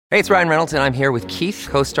Hey, it's Ryan Reynolds, and I'm here with Keith,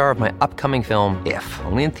 co-star of my upcoming film, If,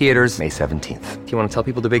 only in theaters May 17th. Do you want to tell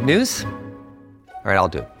people the big news? All right, I'll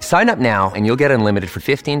do it. Sign up now and you'll get unlimited for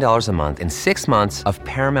 $15 a month and 6 months of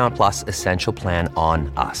Paramount Plus Essential Plan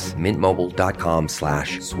on us.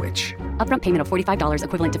 MintMobile.com/switch. Upfront payment of $45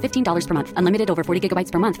 equivalent to $15 per month. Unlimited over 40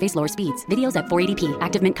 gigabytes per month. Face lower speeds. Videos at 480p.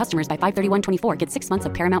 Active Mint customers by 531.24 get 6 months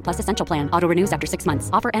of Paramount Plus Essential Plan. Auto renews after 6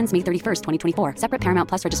 months. Offer ends May 31st, 2024. Separate Paramount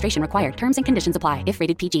Plus registration required. Terms and conditions apply if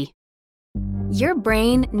rated PG. Your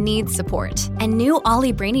brain needs support, and new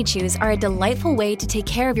Ollie Brainy Chews are a delightful way to take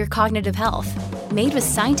care of your cognitive health. Made with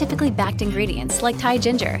scientifically backed ingredients like Thai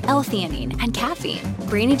ginger, L-theanine, and caffeine,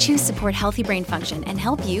 Brainy Chews support healthy brain function and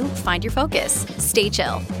help you find your focus, stay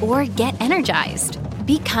chill, or get energized.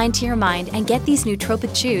 Be kind to your mind and get these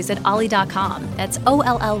nootropic chews at ollie.com. That's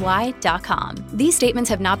OLLY.com. These statements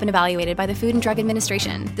have not been evaluated by the Food and Drug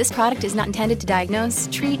Administration. This product is not intended to diagnose,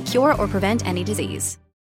 treat, cure, or prevent any disease.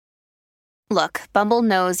 Look, Bumble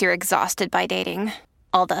knows you're exhausted by dating.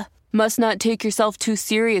 All the, must not take yourself too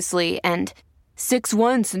seriously, and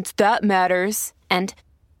 6'1" since that matters, and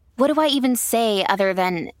what do I even say other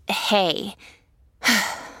than, hey?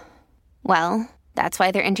 Well, that's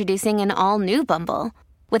why they're introducing an all-new Bumble,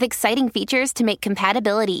 with exciting features to make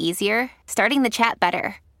compatibility easier, starting the chat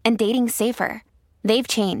better, and dating safer. They've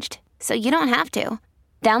changed, so you don't have to.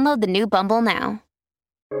 Download the new Bumble now.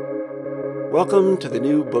 Welcome to the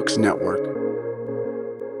New Books Network.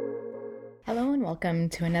 Hello and welcome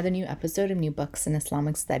to another new episode of New Books in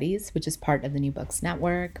Islamic Studies, which is part of the New Books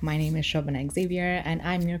Network. My name is Shobana Xavier and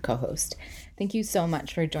I'm your co-host. Thank you so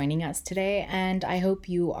much for joining us today, and I hope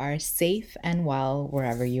you are safe and well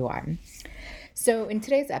wherever you are. So in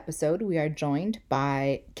today's episode, we are joined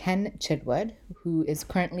by Ken Chidwood, who is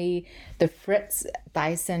currently the Fritz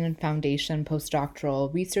Thyssen Foundation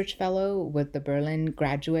Postdoctoral Research Fellow with the Berlin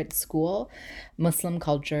Graduate School, Muslim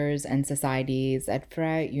Cultures and Societies at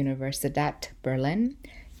Freie Universität Berlin.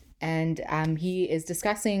 And he is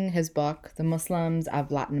discussing his book, The Muslims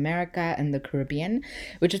of Latin America and the Caribbean,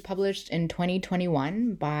 which is published in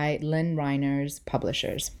 2021 by Lynn Reiner's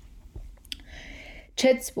Publishers.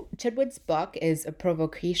 Chidwood's book is a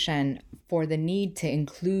provocation for the need to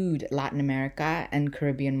include Latin America and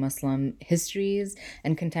Caribbean Muslim histories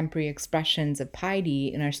and contemporary expressions of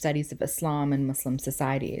piety in our studies of Islam and Muslim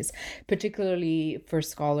societies, particularly for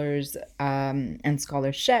scholars and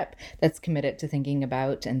scholarship that's committed to thinking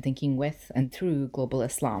about and thinking with and through global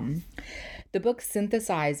Islam. The book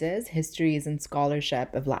synthesizes histories and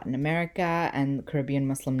scholarship of Latin America and Caribbean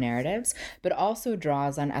Muslim narratives, but also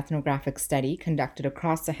draws on ethnographic study conducted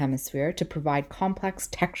across the hemisphere to provide complex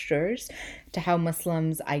textures to how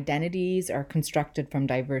Muslims' identities are constructed from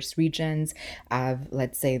diverse regions of,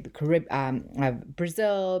 let's say, of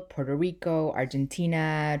Brazil, Puerto Rico,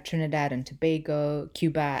 Argentina, Trinidad and Tobago,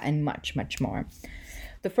 Cuba, and much, much more.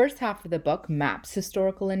 The first half of the book maps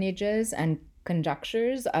historical lineages and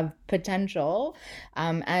conjectures of potential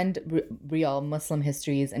and real Muslim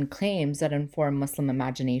histories and claims that inform Muslim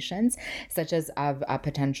imaginations, such as of a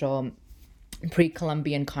potential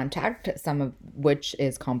pre-Columbian contact, some of which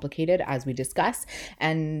is complicated as we discuss,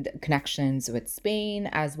 and connections with Spain,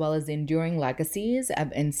 as well as the enduring legacies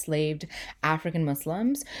of enslaved African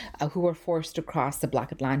Muslims who were forced to cross the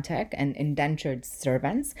Black Atlantic, and indentured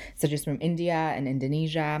servants, such as from India and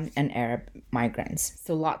Indonesia, and Arab migrants.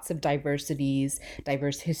 So lots of diversities,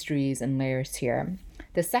 diverse histories and layers here.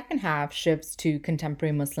 The second half shifts to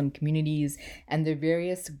contemporary Muslim communities and their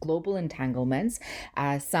various global entanglements,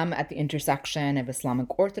 some at the intersection of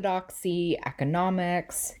Islamic orthodoxy,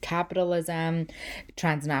 economics, capitalism,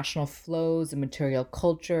 transnational flows of material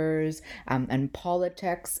cultures, and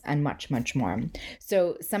politics, and much, much more.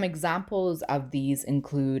 So some examples of these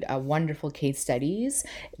include wonderful case studies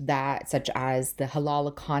such as the halal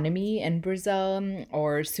economy in Brazil,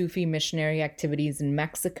 or Sufi missionary activities in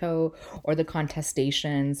Mexico, or the contestation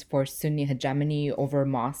for Sunni hegemony over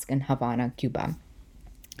mosque in Havana, Cuba.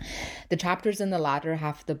 The chapters in the latter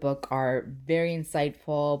half of the book are very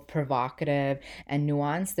insightful, provocative, and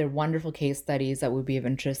nuanced. They're wonderful case studies that would be of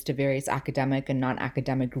interest to various academic and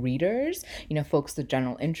non-academic readers, folks with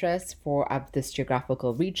general interest of this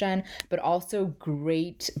geographical region, but also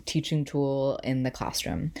great teaching tool in the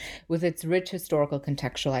classroom. With its rich historical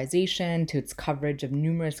contextualization to its coverage of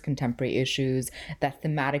numerous contemporary issues that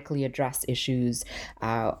thematically address issues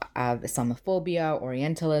of Islamophobia,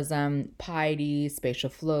 Orientalism, piety, spatial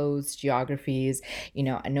flow, flows, geographies,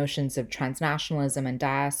 notions of transnationalism and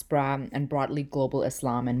diaspora, and broadly global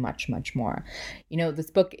Islam, and much, much more. This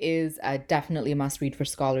book is definitely a must read for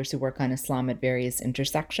scholars who work on Islam at various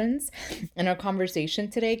intersections. In our conversation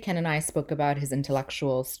today, Ken and I spoke about his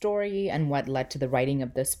intellectual story and what led to the writing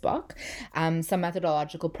of this book, some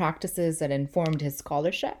methodological practices that informed his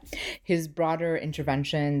scholarship, his broader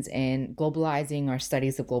interventions in globalizing our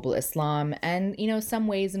studies of global Islam, and, some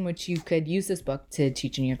ways in which you could use this book to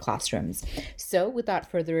teach in your classrooms. So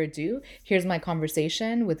without further ado, here's my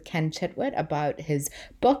conversation with Ken Chitwood about his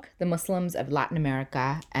book, The Muslims of Latin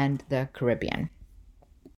America and the Caribbean.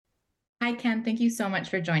 Hi, Ken. Thank you so much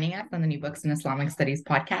for joining us on the New Books in Islamic Studies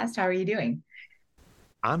podcast. How are you doing?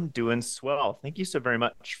 I'm doing swell. Thank you so very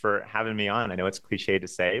much for having me on. I know it's cliche to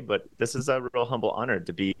say, but this is a real humble honor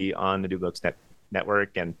to be on the New Books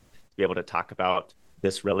Network and to be able to talk about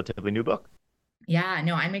this relatively new book. Yeah,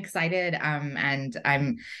 no, I'm excited.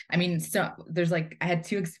 So there's I had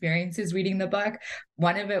two experiences reading the book.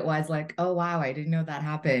 One of it was oh, wow, I didn't know that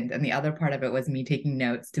happened. And the other part of it was me taking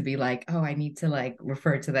notes to be oh, I need to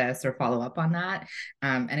refer to this or follow up on that.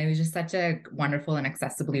 And it was just such a wonderful and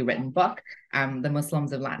accessibly written book, The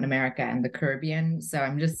Muslims of Latin America and the Caribbean. So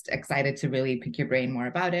I'm just excited to really pick your brain more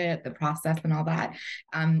about it, the process and all that.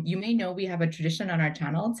 You may know we have a tradition on our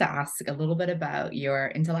channel to ask a little bit about your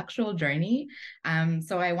intellectual journey.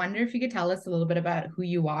 So I wonder if you could tell us a little bit about who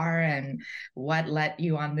you are and what led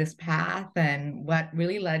you on this path and what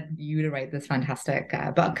really led you to write this fantastic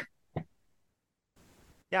book.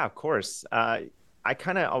 Yeah, of course. I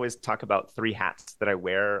kind of always talk about three hats that I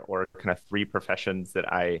wear, or kind of three professions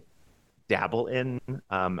that I dabble in.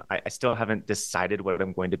 I still haven't decided what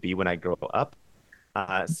I'm going to be when I grow up.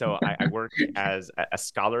 So I work as a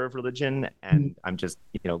scholar of religion, and I'm just,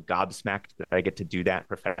 gobsmacked that I get to do that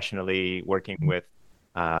professionally, working with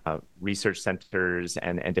research centers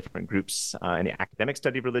and different groups in the academic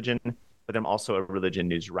study of religion. But I'm also a religion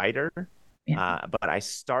news writer. Yeah. But I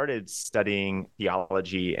started studying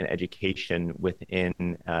theology and education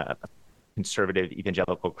within a conservative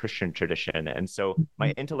evangelical Christian tradition. And so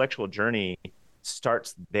my intellectual journey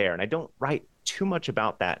starts there. And I don't write too much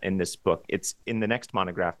about that in this book. It's in the next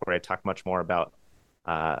monograph where I talk much more about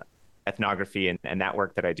ethnography and that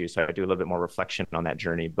work that I do. So I do a little bit more reflection on that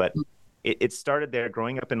journey. But it started there,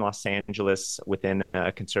 growing up in Los Angeles within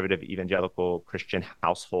a conservative evangelical Christian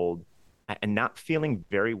household, and not feeling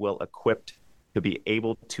very well equipped to be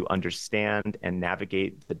able to understand and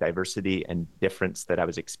navigate the diversity and difference that I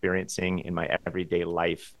was experiencing in my everyday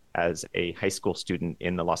life as a high school student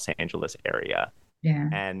in the Los Angeles area. Yeah.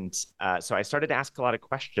 And so I started to ask a lot of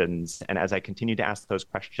questions. And as I continued to ask those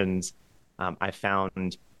questions, I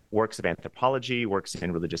found works of anthropology, works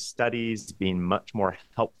in religious studies being much more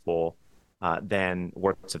helpful than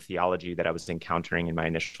works of theology that I was encountering in my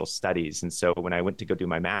initial studies. And so when I went to go do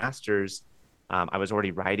my master's, I was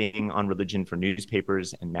already writing on religion for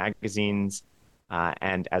newspapers and magazines.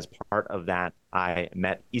 And as part of that, I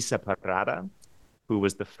met Isa Parada, who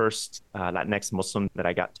was the first Latinx Muslim that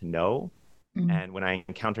I got to know. Mm-hmm. And when I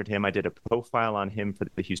encountered him, I did a profile on him for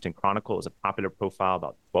the Houston Chronicle. It was a popular profile,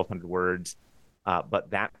 about 1,200 words. But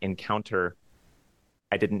that encounter,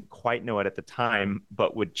 I didn't quite know it at the time,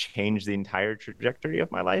 but would change the entire trajectory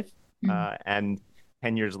of my life. Mm-hmm. And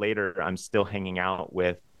 10 years later, I'm still hanging out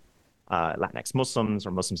with Latinx Muslims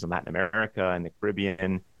or Muslims in Latin America and the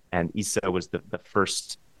Caribbean. And Isa was the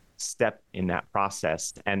first step in that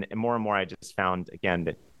process. And more, I just found, again,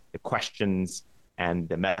 that the questions and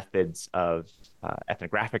the methods of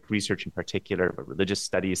ethnographic research in particular, but religious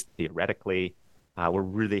studies theoretically, were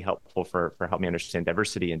really helpful for helping me understand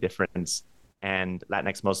diversity and difference, and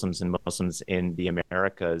Latinx Muslims and Muslims in the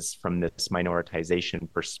Americas from this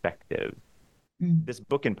minoritization perspective. Mm. This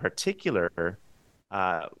book in particular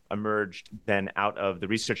emerged then out of the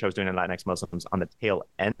research I was doing on Latinx Muslims. On the tail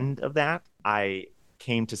end of that, I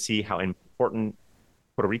came to see how important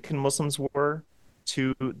Puerto Rican Muslims were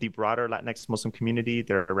to the broader Latinx Muslim community.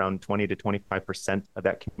 They're around 20 to 25% of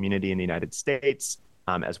that community in the United States.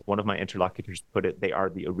 As one of my interlocutors put it, they are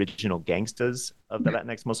the original gangstas of the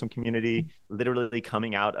Latinx Muslim community, literally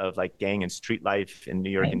coming out of gang and street life in New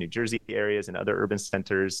York and New Jersey areas and other urban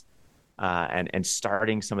centers, and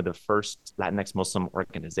starting some of the first Latinx Muslim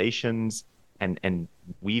organizations and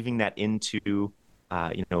weaving that into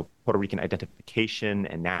Puerto Rican identification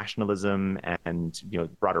and nationalism and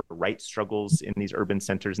broader rights struggles in these urban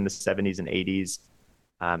centers in the 70s and 80s.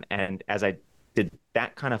 And as I did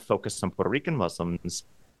that kind of focus on Puerto Rican Muslims,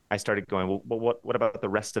 I started going, well, what about the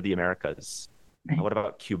rest of the Americas? Right. What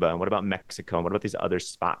about Cuba? And what about Mexico? And what about these other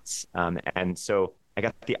spots? And so I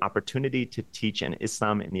got the opportunity to teach an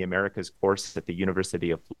Islam in the Americas course at the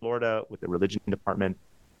University of Florida with the religion department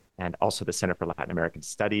and also the Center for Latin American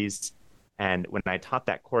Studies. And when I taught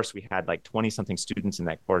that course, we had like 20 something students in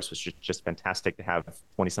that course, which was just fantastic to have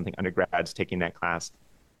 20 something undergrads taking that class.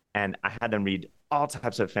 And I had them read all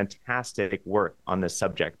types of fantastic work on this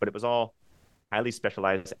subject, but it was all highly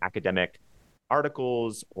specialized academic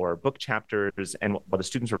articles or book chapters. And while the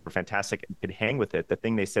students were fantastic and could hang with it, the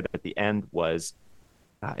thing they said at the end was,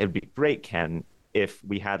 it'd be great, Ken, if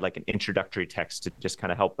we had like an introductory text to just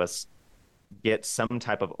kind of help us get some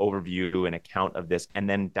type of overview and account of this, and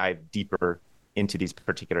then dive deeper into these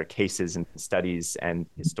particular cases and studies and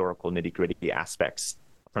historical nitty-gritty aspects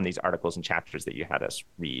from these articles and chapters that you had us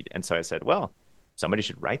read. And so I said, well, somebody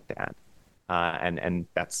should write that. And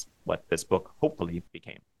that's what this book hopefully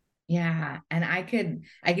became. Yeah, and I could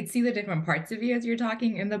see the different parts of you as you're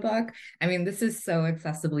talking in the book. I mean, this is so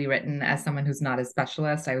accessibly written. As someone who's not a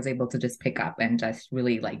specialist, I was able to just pick up and just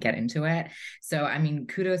really like get into it. So, I mean,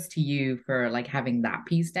 kudos to you for like having that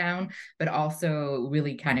piece down, but also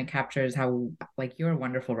really kind of captures how like you're a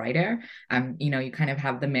wonderful writer. You kind of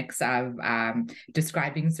have the mix of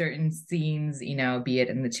describing certain scenes, be it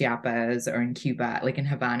in the Chiapas or in Cuba, like in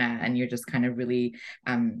Havana, and you're just kind of really,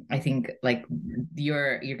 I think like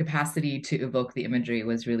your capacity to evoke the imagery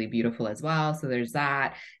was really beautiful as well. So there's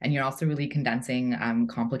that. And you're also really condensing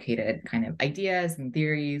complicated kind of ideas and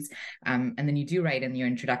theories. And then you do write in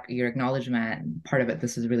your acknowledgement, part of it,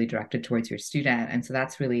 this is really directed towards your student. And so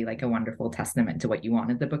that's really like a wonderful testament to what you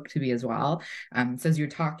wanted the book to be as well. So as you're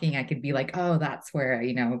talking, I could be like, oh, that's where,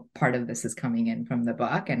 part of this is coming in from the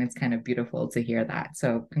book. And it's kind of beautiful to hear that.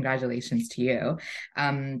 So congratulations to you.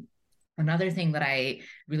 Another thing that I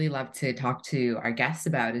really love to talk to our guests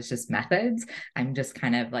about is just methods. I'm just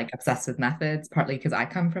kind of like obsessed with methods, partly because I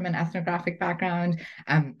come from an ethnographic background.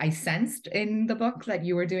 I sensed in the book that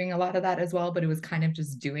you were doing a lot of that as well, but it was kind of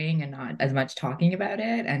just doing and not as much talking about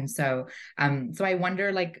it. And so I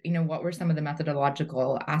wonder, what were some of the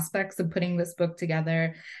methodological aspects of putting this book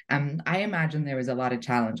together? I imagine there was a lot of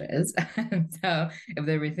challenges. So if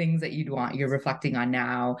there were things that you're reflecting on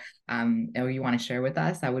now, or you want to share with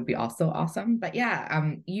us, that would be also awesome. But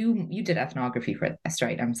yeah, you did ethnography for this,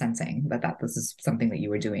 right? I'm sensing that this is something that you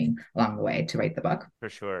were doing along the way to write the book. For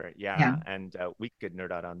sure, yeah. And we could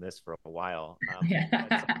nerd out on this for a while.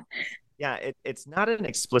 It's not an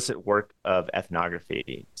explicit work of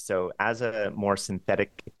ethnography. So as a more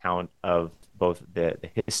synthetic account of both the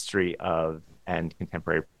history of and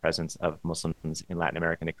contemporary presence of Muslims in Latin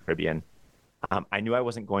America and the Caribbean, I knew I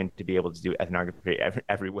wasn't going to be able to do ethnography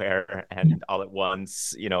everywhere and all at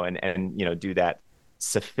once, and do that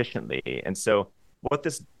sufficiently. And so what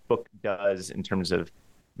this book does in terms of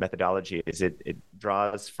methodology is it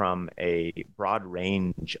draws from a broad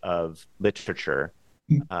range of literature,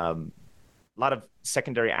 a lot of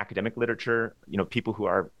secondary academic literature, people who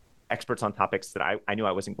are experts on topics that I knew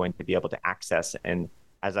I wasn't going to be able to access. And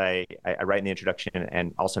as I write in the introduction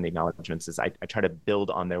and also in the acknowledgements, is I try to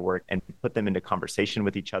build on their work and put them into conversation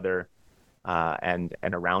with each other and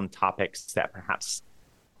around topics that perhaps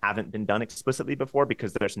haven't been done explicitly before,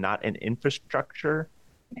 because there's not an infrastructure,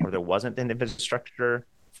 or there wasn't an infrastructure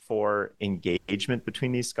for engagement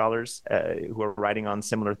between these scholars who are writing on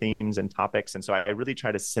similar themes and topics. And so I really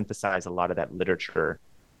try to synthesize a lot of that literature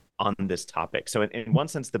on this topic. So in one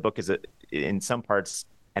sense, the book is in some parts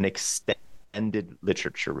an extended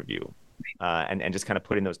literature review, and just kind of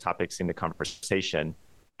putting those topics into conversation.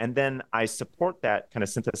 And then I support that kind of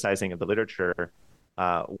synthesizing of the literature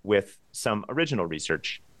with some original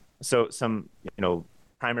research. So some,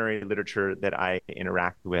 primary literature that I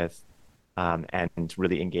interact with and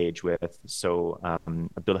really engage with. So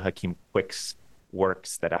Abdullah Hakim Quick's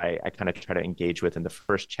works that I kind of try to engage with in the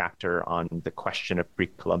first chapter on the question of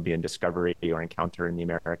pre-Columbian discovery or encounter in the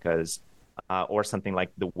Americas, or something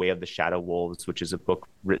like The Way of the Shadow Wolves, which is a book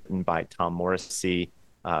written by Tom Morrissey,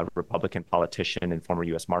 a Republican politician and former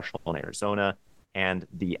U.S. Marshal in Arizona, and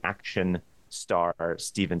the action star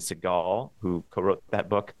Steven Seagal, who co-wrote that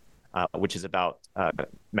book, which is about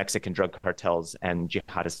Mexican drug cartels and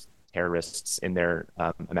jihadist terrorists in their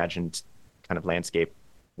imagined kind of landscape,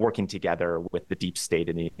 working together with the deep state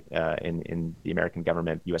in the American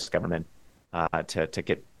government, U.S. government, to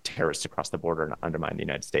get terrorists across the border and undermine the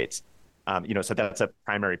United States. So that's a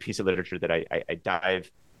primary piece of literature that I dive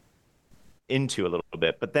into a little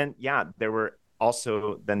bit. But then, there were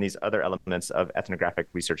also then these other elements of ethnographic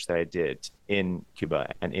research that I did in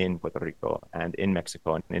Cuba and in Puerto Rico and in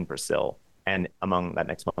Mexico and in Brazil and among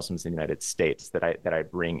Latinx Muslims in the United States that I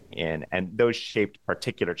bring in. And those shaped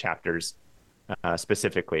particular chapters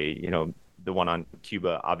specifically, the one on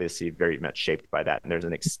Cuba, obviously very much shaped by that. And there's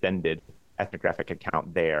an extended ethnographic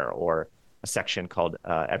account there, or a section called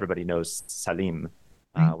Everybody Knows Salim,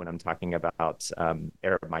 when I'm talking about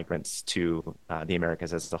Arab migrants to the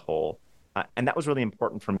Americas as a whole. And that was really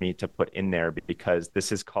important for me to put in there because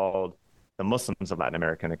this is called The Muslims of Latin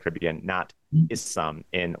America and the Caribbean, not Islam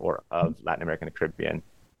in or of Latin America and the Caribbean.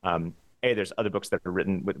 There's other books that are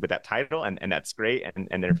written with that title, and that's great,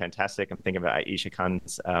 and they're fantastic. I'm thinking about Aisha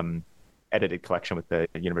Khan's edited collection with the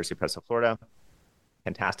University Press of Florida.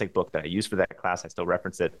 Fantastic book that I use for that class. I still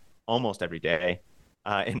reference it almost every day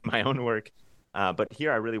in my own work. But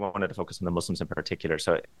here I really wanted to focus on the Muslims in particular.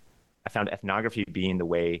 So I found ethnography being the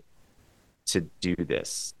way to do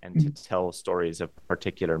this and to tell stories of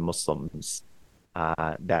particular Muslims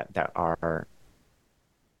that are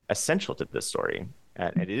essential to this story.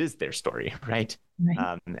 And it is their story, right?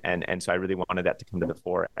 And so I really wanted that to come to the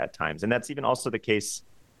fore at times. And that's even also the case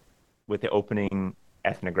with the opening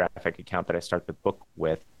ethnographic account that I start the book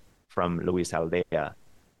with from Luis Aldea,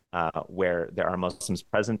 where there are Muslims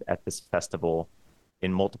present at this festival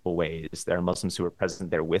in multiple ways. There are Muslims who were present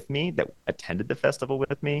there with me, that attended the festival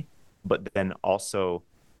with me, but then also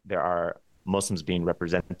there are Muslims being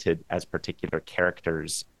represented as particular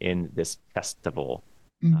characters in this festival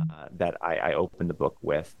that I opened the book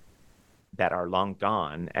with, that are long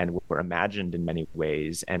gone and were imagined in many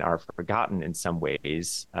ways and are forgotten in some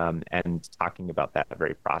ways, and talking about that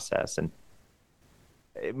very process. And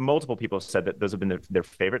multiple people said that those have been their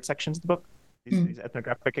favorite sections of the book, these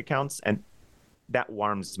ethnographic accounts. And that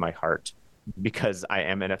warms my heart because I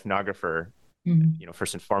am an ethnographer,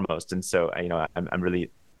 first and foremost. And so, I'm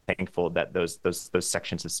really thankful that those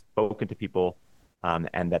sections have spoken to people,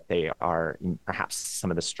 and that they are perhaps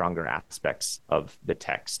some of the stronger aspects of the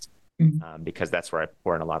text, because that's where I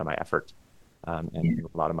pour in a lot of my effort, and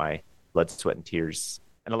a lot of my blood, sweat, and tears,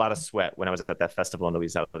 and a lot of sweat. When I was at that festival in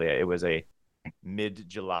Luis Aldea, it was a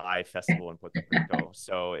mid-July festival in Puerto Rico,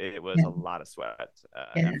 so it was a lot of sweat,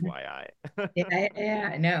 FYI.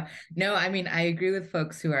 No, I mean, I agree with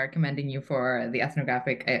folks who are commending you for the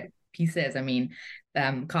ethnographic pieces. I mean,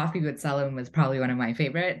 Coffee with Salim was probably one of my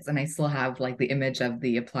favorites, and I still have like the image of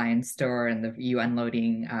the appliance store and you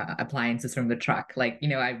unloading appliances from the truck. Like,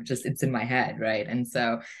 it's in my head, right? And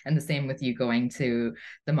so, and the same with you going to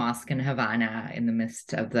the mosque in Havana in the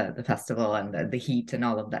midst of the festival and the heat and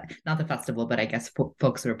all of that. Not the festival, but I guess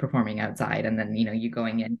folks were performing outside, and then you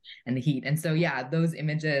going in and the heat. And so, yeah, those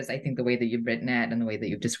images, I think the way that you've written it and the way that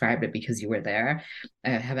you've described it, because you were there,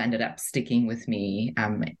 have ended up sticking with me.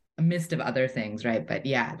 A mist of other things, right? But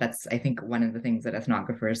yeah, that's, I think, one of the things that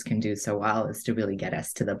ethnographers can do so well is to really get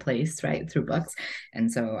us to the place, right, through books.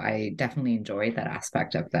 And so I definitely enjoyed that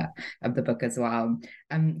aspect of the book as well.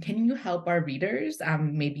 Can you help our readers,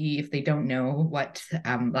 maybe if they don't know what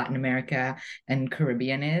Latin America and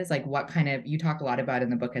Caribbean is, like what kind of, you talk a lot about in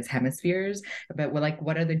the book as hemispheres, but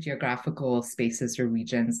what are the geographical spaces or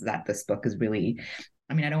regions that this book is really,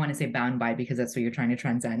 I mean, I don't want to say bound by, because that's what you're trying to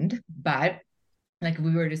transcend, but like if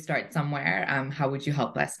we were to start somewhere, how would you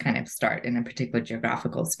help us kind of start in a particular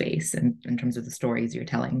geographical space in terms of the stories you're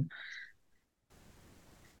telling?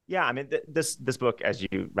 Yeah, I mean, this book, as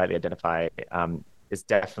you rightly identify, is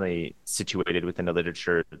definitely situated within a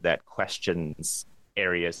literature that questions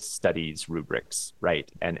areas, studies, rubrics, right?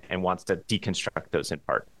 And wants to deconstruct those in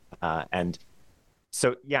part. And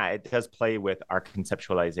so, yeah, it does play with our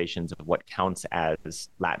conceptualizations of what counts as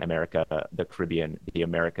Latin America, the Caribbean, the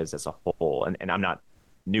Americas as a whole. And I'm not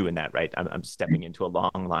new in that, right? I'm stepping into a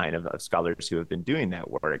long line of scholars who have been doing that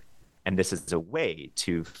work. And this is a way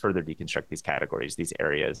to further deconstruct these categories, these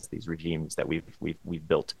areas, these regimes that we've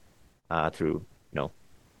built through,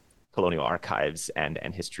 colonial archives and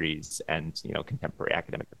histories and, contemporary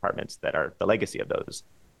academic departments that are the legacy of those.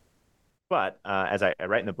 But as I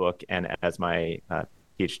write in the book, and as my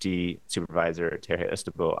PhD supervisor, Terje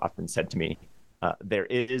Østebø, often said to me, there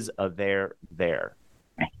is a there.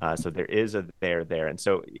 So there is a there. And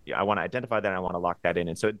so I want to identify that, and I want to lock that in.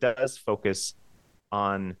 And so it does focus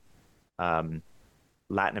on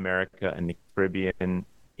Latin America and the Caribbean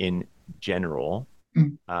in general.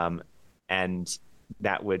 And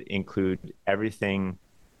that would include everything,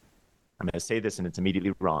 I'm going to say this and it's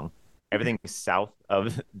immediately wrong, everything south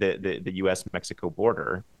of the U.S.-Mexico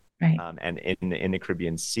border, right, and in the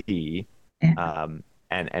Caribbean Sea,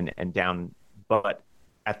 and down. But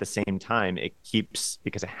at the same time, it keeps,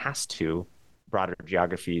 because it has to, broader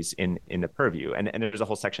geographies in the purview. And there's a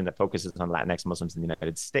whole section that focuses on Latinx Muslims in the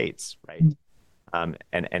United States, right?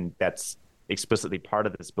 And that's explicitly part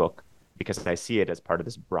of this book because I see it as part of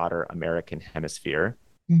this broader American hemisphere.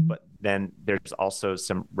 But then there's also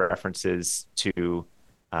some references to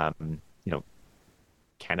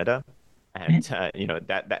Canada. And,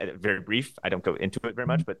 that very brief, I don't go into it very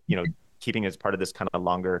much, but, keeping as part of this kind of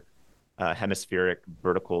longer hemispheric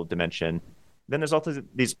vertical dimension. Then there's also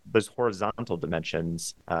those horizontal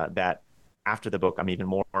dimensions that after the book I'm even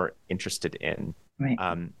more interested in,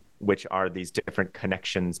 right. Which are these different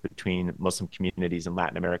connections between Muslim communities in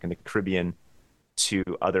Latin America and the Caribbean to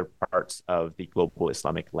other parts of the global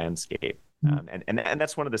Islamic landscape. And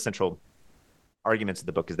that's one of the central arguments of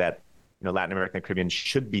the book, is that Latin America and the Caribbean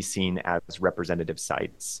should be seen as representative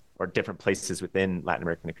sites, or different places within Latin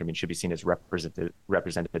America and the Caribbean should be seen as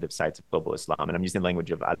representative sites of global Islam. And I'm using the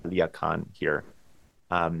language of Alia Khan here.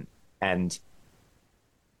 And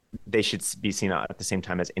they should be seen at the same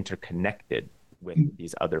time as interconnected with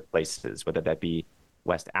these other places, whether that be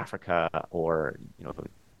West Africa or,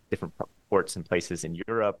 different ports and places in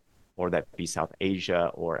Europe, or that be South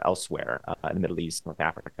Asia or elsewhere in the Middle East, North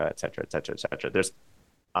Africa, et cetera, et cetera, et cetera. There's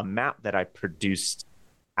a map that I produced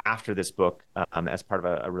after this book as part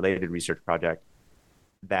of a related research project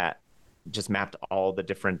that just mapped all the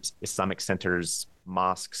different Islamic centers,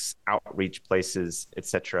 mosques, outreach places, et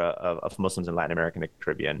cetera, of Muslims in Latin America and the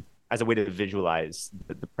Caribbean, as a way to visualize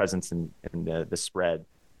the presence and the spread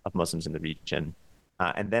of Muslims in the region.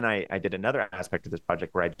 And then I did another aspect of this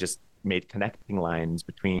project where I just made connecting lines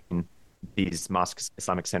between these mosques,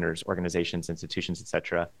 Islamic centers, organizations, institutions, et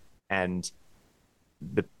cetera, and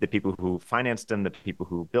the people who financed them, the people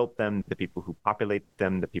who built them, the people who populate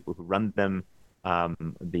them, the people who run them,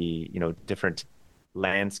 the different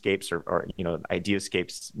landscapes or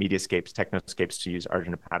ideascapes, mediascapes, technoscapes, to use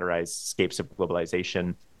Arjuna Pattarai's scapes of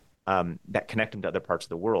globalization, that connect them to other parts of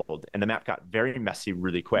the world. And the map got very messy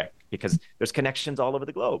really quick because there's connections all over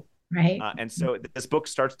the globe. Right. And so this book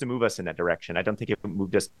starts to move us in that direction. I don't think it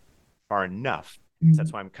moved us far enough. So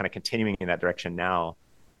that's why I'm kind of continuing in that direction now.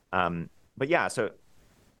 But yeah, so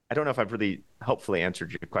I don't know if I've really helpfully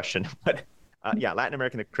answered your question, but Latin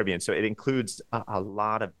America and the Caribbean. So it includes a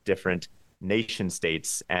lot of different nation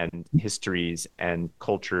states and histories and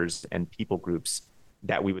cultures and people groups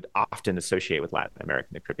that we would often associate with Latin America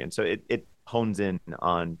and the Caribbean. So it hones in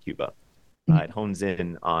on Cuba. It hones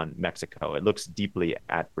in on Mexico. It looks deeply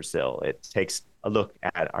at Brazil. It takes a look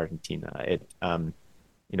at Argentina. It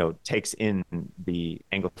takes in the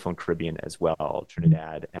Anglophone Caribbean as well,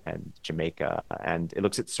 Trinidad and Jamaica, and it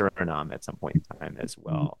looks at Suriname at some point in time as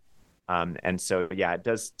well. And so, it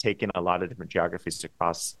does take in a lot of different geographies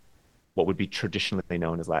across what would be traditionally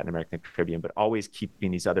known as Latin America and Caribbean, but always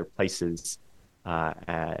keeping these other places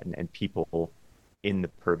and people in the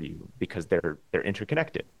purview because they're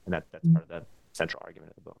interconnected, and that's part of the central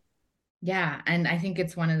argument of the book. Yeah, and I think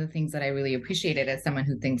it's one of the things that I really appreciated as someone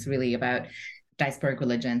who thinks really about diasporic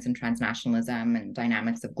religions and transnationalism and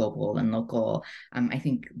dynamics of global and local. I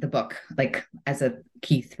think the book, like as a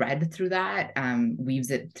key thread through that, weaves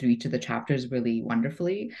it through each of the chapters really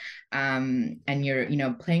wonderfully. And you're,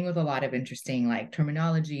 playing with a lot of interesting like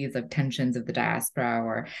terminologies of tensions of the diaspora,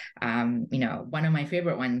 or, one of my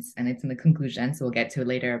favorite ones, and it's in the conclusion, so we'll get to it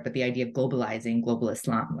later, but the idea of globalizing global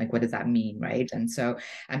Islam, like what does that mean, right? And so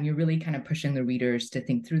you're really kind of pushing the readers to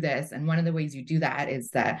think through this. And one of the ways you do that is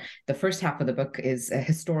that the first half of the book is a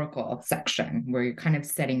historical section where you're kind of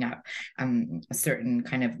setting up a certain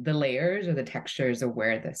kind of the layers or the textures of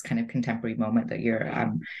where this kind of contemporary moment that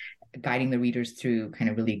you're guiding the readers through kind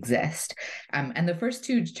of really exist. And the first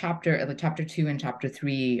two chapter 2 and chapter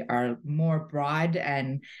 3 are more broad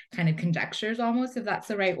and kind of conjectures almost, if that's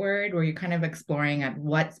the right word, where you're kind of exploring at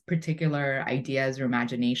what particular ideas or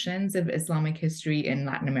imaginations of Islamic history in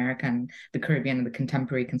Latin America and the Caribbean and the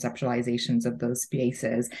contemporary conceptualizations of those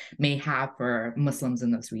spaces may have for Muslims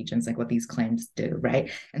in those regions, like what these claims do, right?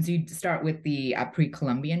 And so you start with the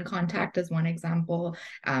pre-Columbian contact as one example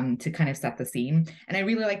to kind of set the scene. And I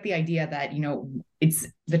really like the idea that, it's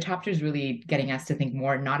the chapter is really getting us to think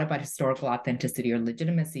more not about historical authenticity or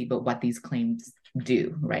legitimacy, but what these claims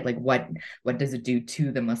do, right? Like what does it do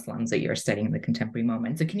to the Muslims that you're studying in the contemporary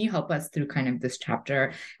moment? So can you help us through kind of this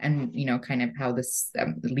chapter and, kind of how this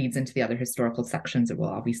leads into the other historical sections that we'll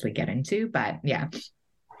obviously get into, but yeah.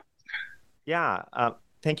 Yeah.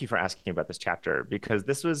 Thank you for asking about this chapter, because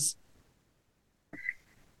this was,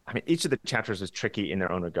 each of the chapters was tricky in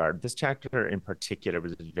their own regard. This chapter in particular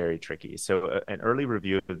was very tricky. So an early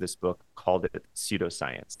review of this book called it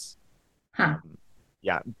pseudoscience.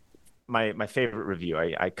 My favorite review.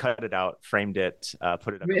 I cut it out, framed it,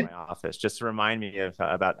 put it up in my office just to remind me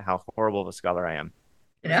about how horrible of a scholar I am.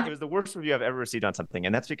 Yeah. It was the worst review I've ever received on something.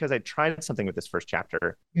 And that's because I tried something with this first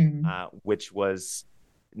chapter, which was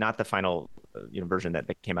not the final version that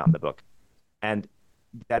came out in the book. And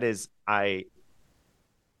that is, I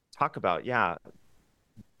talk about,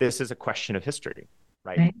 this is a question of history,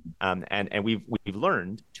 right? Right. And we've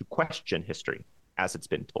learned to question history as it's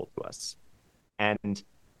been told to us. And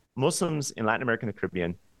Muslims in Latin America and the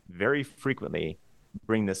Caribbean very frequently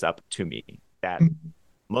bring this up to me, that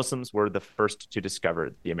Muslims were the first to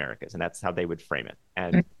discover the Americas, and that's how they would frame it.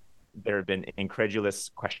 And there have been incredulous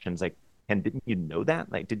questions like, "Ken, didn't you know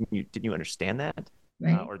that? Like, didn't you understand that?"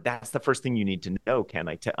 Right. Or that's the first thing you need to know, Ken.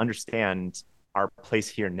 Like, to understand our place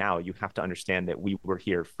here now, you have to understand that we were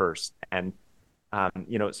here first. And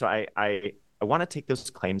so I want to take those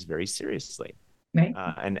claims very seriously. Right.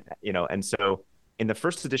 And so in the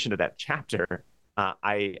first edition of that chapter,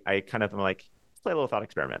 I kind of am like, let's play a little thought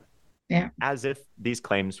experiment. Yeah. As if these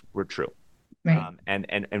claims were true. Right.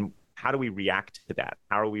 And how do we react to that?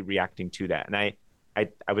 How are we reacting to that? And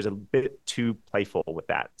I was a bit too playful with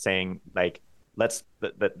that, saying like, let's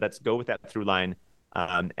go with that through line.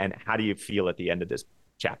 And how do you feel at the end of this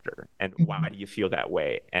chapter? And why do you feel that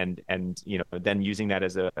way? And then using that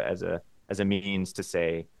as a means to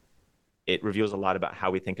say, it reveals a lot about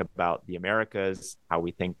how we think about the Americas, how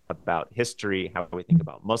we think about history, how we think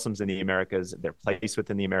about Muslims in the Americas, their place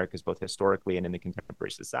within the Americas, both historically and in the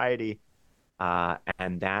contemporary society.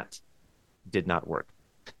 And that did not work.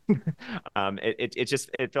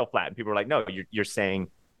 It fell flat. And people were like, no, you're saying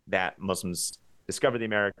that Muslims discover the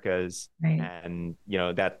Americas, right. and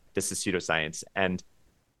that this is pseudoscience. And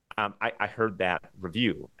I heard that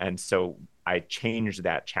review, and so I changed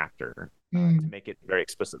that chapter to make it very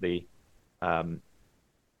explicitly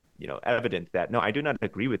evident that no, I do not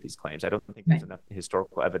agree with these claims. I don't think there's enough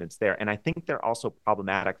historical evidence there, and I think they're also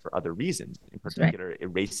problematic for other reasons, in particular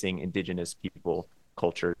erasing indigenous people,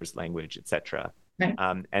 cultures, language, etc. Right.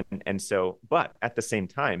 But at the same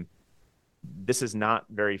time, this is not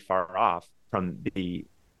very far off from the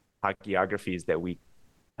hagiographies that we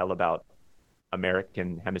tell about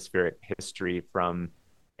American hemispheric history from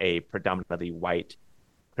a predominantly white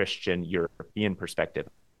Christian European perspective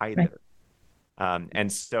either. Right. I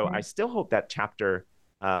still hope that chapter,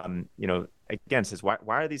 again says, why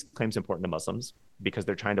are these claims important to Muslims? Because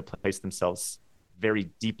they're trying to place themselves very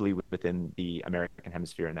deeply within the American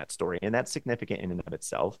hemisphere in that story. And that's significant in and of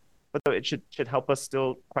itself. But it should help us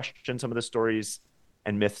still question some of the stories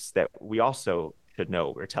and myths that we also should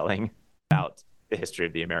know we're telling about the history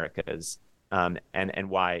of the Americas, and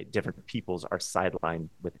why different peoples are sidelined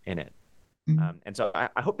within it. And so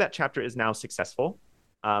I hope that chapter is now successful,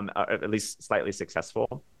 or at least slightly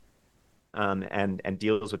successful, and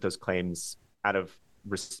deals with those claims out of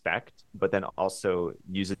respect, but then also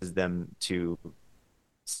uses them to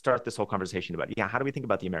start this whole conversation about, how do we think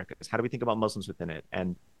about the Americas? How do we think about Muslims within it?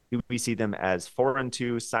 And do we see them as foreign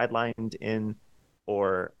to, sidelined in,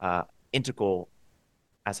 or integral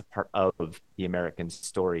as a part of the American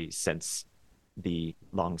story since the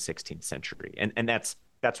long 16th century? And that's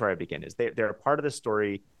where I begin, is they're a part of the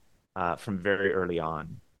story from very early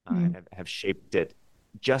on, and have shaped it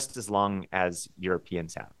just as long as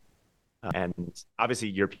Europeans have. And obviously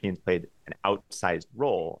Europeans played an outsized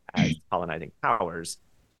role as colonizing powers.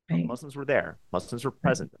 Right. Muslims were there. Muslims were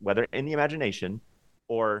present, whether in the imagination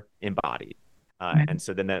or embodied. And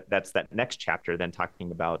so then that's that next chapter, then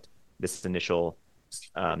talking about this initial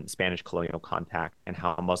Spanish colonial contact and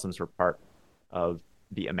how Muslims were part of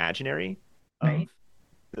the imaginary of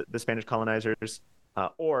the Spanish colonizers,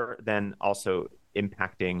 or then also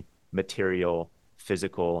impacting material,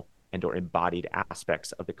 physical, and or embodied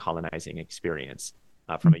aspects of the colonizing experience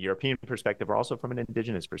from a European perspective, or also from an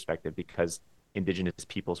indigenous perspective, because indigenous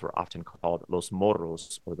peoples were often called los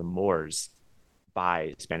moros, or the Moors,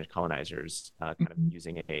 by Spanish colonizers, kind of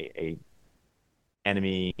using a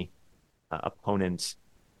enemy, opponent,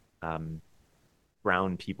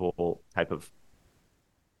 brown people type of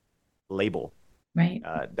label,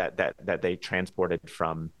 that they transported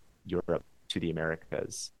from Europe to the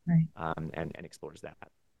Americas, and explores that.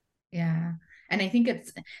 Yeah. And I think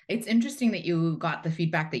it's interesting that you got the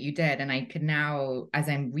feedback that you did. And I could now, as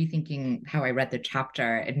I'm rethinking how I read the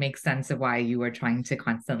chapter, it makes sense of why you were trying to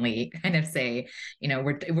constantly kind of say,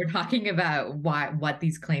 we're talking about what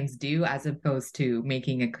these claims do, as opposed to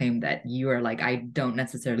making a claim that you are like, I don't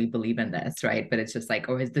necessarily believe in this, right? But it's just like,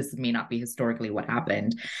 this may not be historically what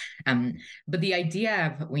happened. But the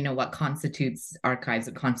idea of, what constitutes archives,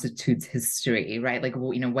 what constitutes history, right? Like,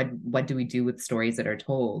 what do we do with stories that are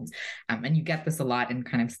told? And you get this a lot in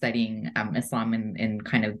kind of studying Islam in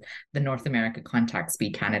kind of the North America context,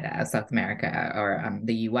 be Canada, South America, or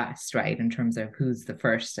the US, right? In terms of who's the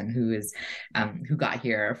first and who got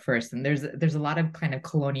here first. And there's a lot of kind of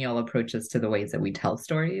colonial approaches to the ways that we tell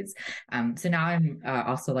stories. So now I'm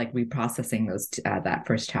also like reprocessing that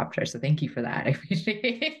first chapter. So thank you for that. I appreciate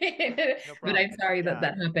it. No, but I'm sorry that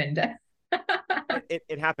happened.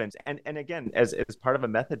 It happens. And again, as part of a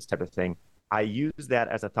methods type of thing, I use that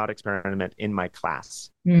as a thought experiment in my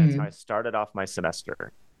class. That's how I started off my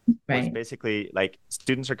semester. Right. Was basically like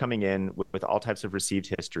students are coming in with all types of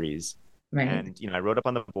received histories. Right. And, I wrote up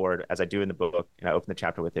on the board, as I do in the book, and I open the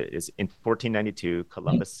chapter with it, is in 1492,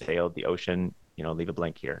 Columbus sailed the ocean, leave a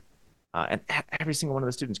blank here. And every single one of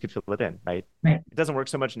the students could fill it in, right? It doesn't work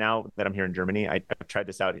so much now that I'm here in Germany. I've tried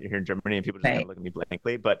this out here in Germany and people just kind of look at me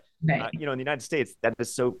blankly. But, in the United States, that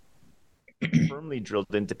is so firmly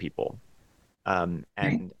drilled into people. And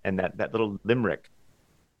that little limerick,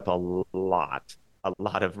 a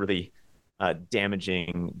lot of really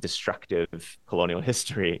damaging, destructive colonial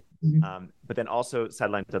history, but then also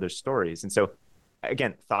sidelined with other stories. And so,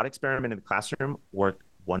 again, thought experiment in the classroom worked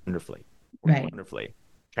wonderfully.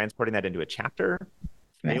 Transporting that into a chapter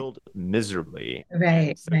failed miserably.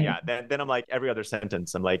 So then I'm like, every other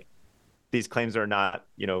sentence, I'm like, these claims are not,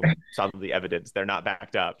 solidly evidenced. They're not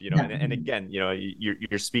backed up, and again, you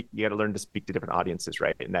got to learn to speak to different audiences,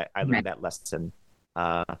 right? And that I learned that lesson.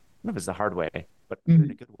 I don't know if it's the hard way, but in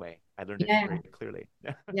a good way. I learned it very clearly.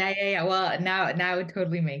 Yeah. Well, now it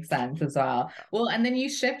totally makes sense as well. Well, and then you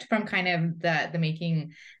shift from kind of the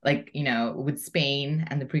making, like, with Spain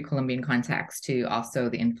and the pre-Columbian context to also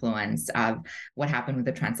the influence of what happened with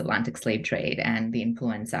the transatlantic slave trade and the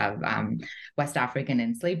influence of West African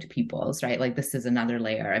enslaved peoples, right? Like, this is another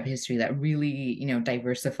layer of history that really,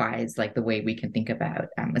 diversifies like the way we can think about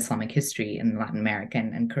Islamic history in Latin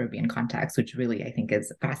American and Caribbean context, which really, I think,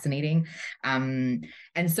 is fascinating. And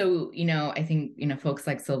so, I think, folks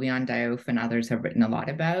like Sylviane Diouf and others have written a lot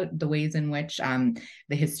about the ways in which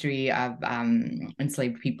the history of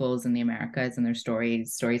enslaved peoples in the Americas and their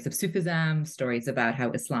stories of Sufism, stories about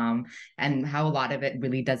how Islam, and how a lot of it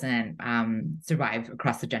really doesn't survive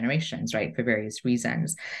across the generations, right, for various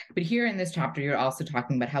reasons. But here in this chapter, you're also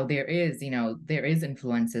talking about how there is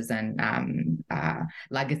influences and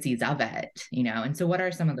legacies of it, and so what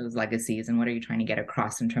are some of those legacies and what are you trying to get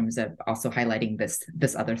across in terms of also highlighting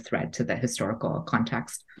this other thread to the historical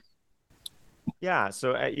context? Yeah.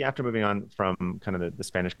 So after moving on from kind of the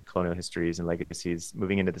Spanish colonial histories and legacies,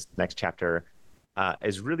 moving into this next chapter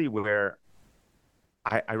is really where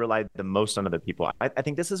I relied the most on other people. I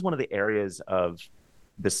think this is one of the areas of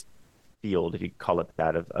this field, if you call it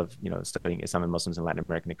that, of studying Islam and Muslims in Latin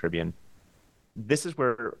America and the Caribbean. This is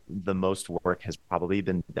where the most work has probably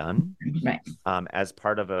been done, right? As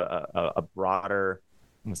part of a broader,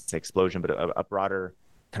 let's say explosion, but a broader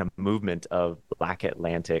kind of movement of Black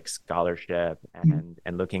Atlantic scholarship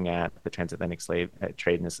and looking at the transatlantic slave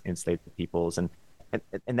trade and enslaved peoples, and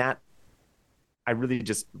that I really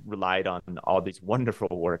just relied on all these wonderful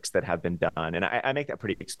works that have been done, and I make that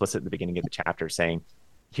pretty explicit at the beginning of the chapter, saying,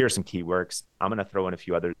 here are some key works. I'm going to throw in a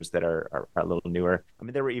few others that are a little newer. I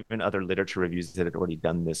mean, there were even other literature reviews that had already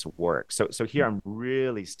done this work. So here I'm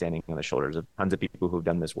really standing on the shoulders of tons of people who've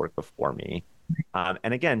done this work before me.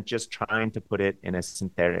 And again, just trying to put it in a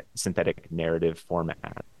synthetic narrative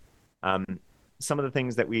format. Some of the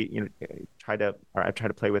things that we I try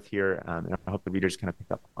to play with here, and I hope the readers kind of pick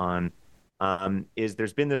up on, is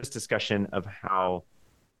there's been this discussion of how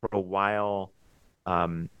for a while,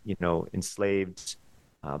 enslaved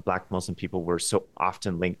Black Muslim people were so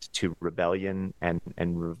often linked to rebellion and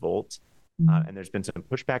revolt. And there's been some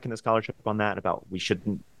pushback in the scholarship on that about we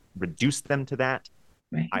shouldn't reduce them to that.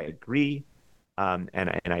 Right. I agree. And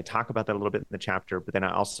I talk about that a little bit in the chapter, but then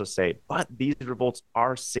I also say, but these revolts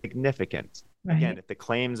are significant. Right. Again, if the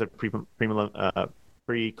claims of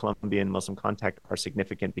pre-Columbian Muslim contact are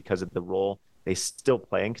significant because of the role they still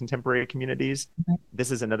play in contemporary communities,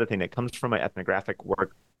 this is another thing that comes from my ethnographic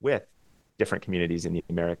work with different communities in the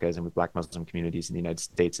Americas and with Black Muslim communities in the United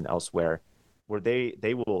States and elsewhere, where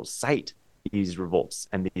they will cite these revolts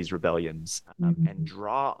and these rebellions and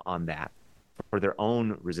draw on that for their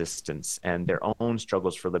own resistance and their own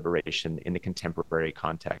struggles for liberation in the contemporary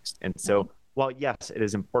context. And so, while yes, it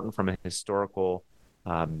is important from a historical,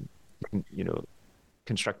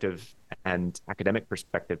 constructive and academic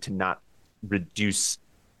perspective to not reduce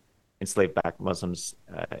enslaved Black Muslims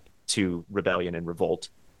to rebellion and revolt,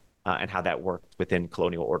 and how that worked within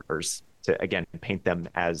colonial orders to, again, paint them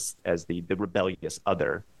as the rebellious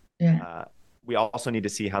other. Yeah. We also need to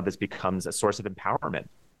see how this becomes a source of empowerment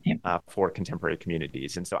for contemporary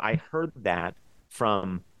communities. And so I heard that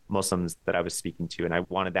from Muslims that I was speaking to, and I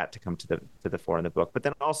wanted that to come to the fore in the book. But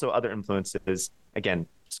then also other influences, again,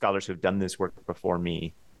 scholars who have done this work before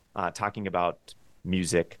me, talking about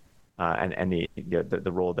music and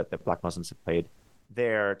the role that the Black Muslims have played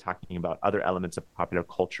there, talking about other elements of popular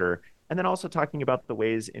culture, and then also talking about the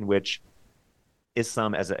ways in which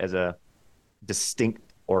Islam as a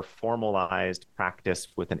distinct or formalized practice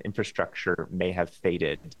with an infrastructure may have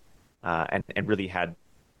faded and really had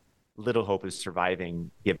little hope of surviving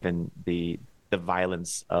given the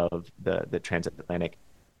violence of the transatlantic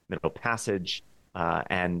Middle Passage,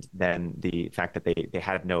 and then the fact that they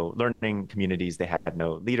had no learning communities, they had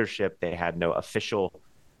no leadership, they had no official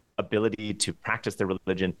ability to practice their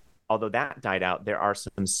religion. Although that died out, there are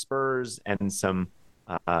some spurs and some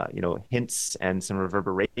hints and some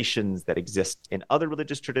reverberations that exist in other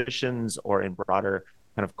religious traditions or in broader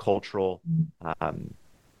kind of cultural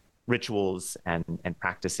rituals and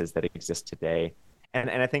practices that exist today. And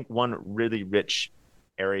I think one really rich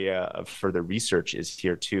area of further research is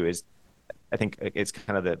here too, is I think it's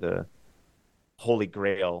kind of the holy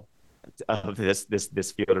grail of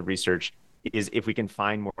this field of research is if we can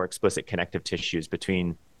find more explicit connective tissues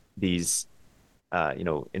between these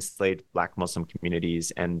enslaved Black Muslim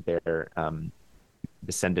communities and their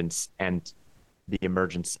descendants and the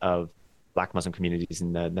emergence of Black Muslim communities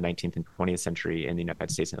in the 19th and 20th century in the United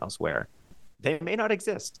States and elsewhere. They may not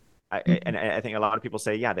exist. And I think a lot of people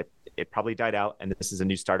say, yeah, it probably died out, and this is a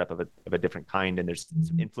new startup of a different kind, and there's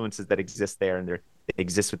some influences that exist there, and they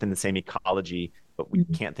exist within the same ecology, but we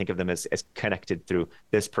can't think of them as connected through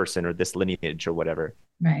this person or this lineage or whatever.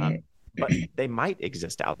 Right. But they might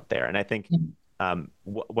exist out there. And I think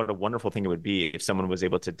what a wonderful thing it would be if someone was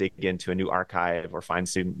able to dig into a new archive or find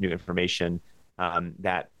some new information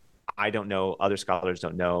that I don't know, other scholars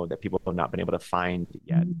don't know, that people have not been able to find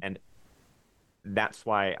yet. And that's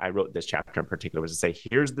why I wrote this chapter in particular, was to say,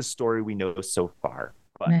 here's the story we know so far,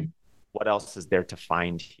 but what else is there to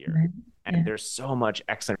find here? And there's so much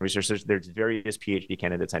excellent research. There's various PhD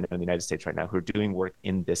candidates I know in the United States right now who are doing work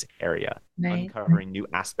in this area, uncovering new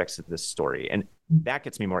aspects of this story. And that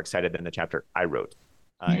gets me more excited than the chapter I wrote,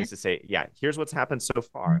 is to say, here's what's happened so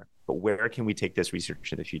far, but where can we take this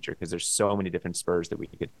research in the future? Because there's so many different spurs that we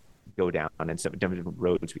could go down and so different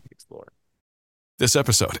roads we could explore. This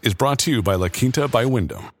episode is brought to you by La Quinta by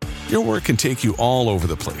Wyndham. Your work can take you all over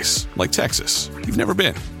the place, like Texas. You've never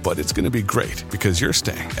been, but it's going to be great because you're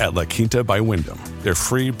staying at La Quinta by Wyndham. Their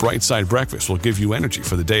free Bright Side breakfast will give you energy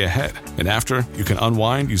for the day ahead. And after, you can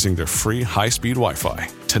unwind using their free high-speed Wi-Fi.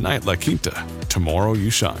 Tonight, La Quinta. Tomorrow,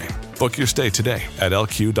 you shine. Book your stay today at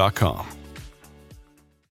lq.com.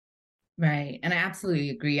 Right. And I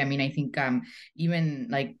absolutely agree. I mean, I think even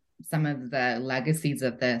like some of the legacies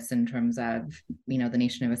of this in terms of, the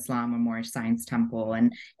Nation of Islam or Moorish Science Temple.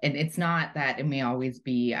 And it's not that it may always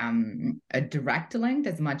be a direct link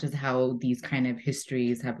as much as how these kind of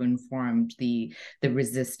histories have informed the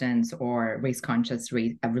resistance or race-conscious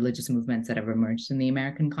religious movements that have emerged in the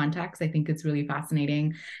American context. I think it's really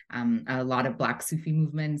fascinating. A lot of Black Sufi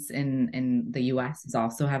movements in the US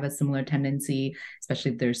also have a similar tendency,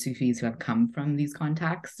 especially if there's Sufis who have come from these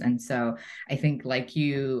contexts. And so I think, like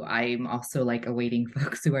you, I'm also like awaiting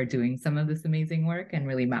folks who are doing some of this amazing work and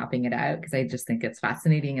really mapping it out, because I just think it's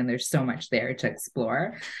fascinating and there's so much there to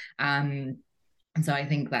explore. And so I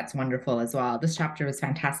think that's wonderful as well. This chapter was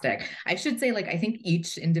fantastic. I should say, I think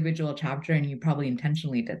each individual chapter, and you probably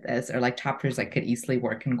intentionally did this, are chapters that could easily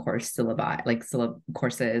work in course syllabi,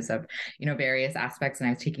 courses of, various aspects. And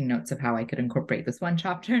I was taking notes of how I could incorporate this one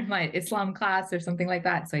chapter in my Islam class or something like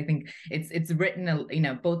that. So I think it's written,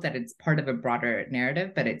 both that it's part of a broader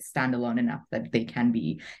narrative, but it's standalone enough that they can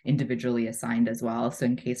be individually assigned as well. So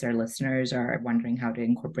in case our listeners are wondering how to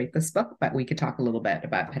incorporate this book, but we could talk a little bit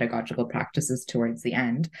about pedagogical practices towards the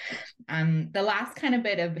end. The last kind of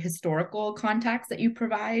bit of historical context that you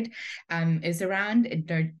provide is around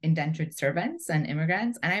indentured servants and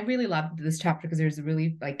immigrants. And I really loved this chapter because there's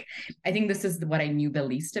really I think this is what I knew the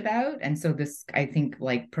least about. And so this, I think,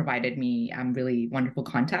 provided me really wonderful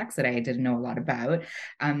context that I didn't know a lot about,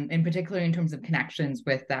 in particular in terms of connections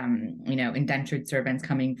with, indentured servants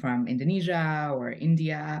coming from Indonesia or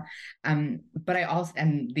India. But I also,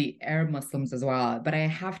 and the Arab Muslims as well. But I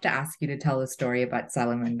have to ask you to tell a story about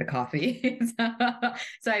Salomon the coffee.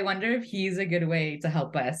 So I wonder if he's a good way to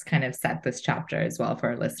help us kind of set this chapter as well for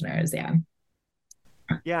our listeners.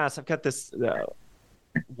 Yeah, so I've got this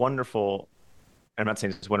wonderful, I'm not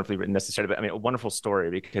saying it's wonderfully written necessarily, but a wonderful story,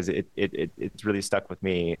 because it's really stuck with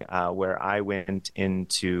me, where I went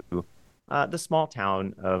into the small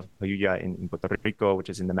town of Jayuya in Puerto Rico, which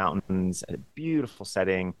is in the mountains, a beautiful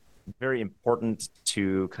setting, very important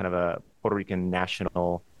to kind of a Puerto Rican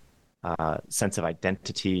national sense of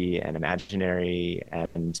identity and imaginary,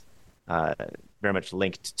 and very much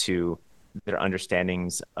linked to their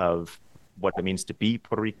understandings of what it means to be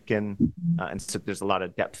Puerto Rican. And so there's a lot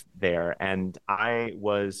of depth there. And I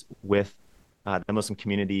was with the Muslim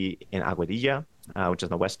community in Aguadilla, which is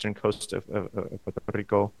on the western coast of Puerto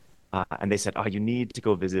Rico. And they said, oh, you need to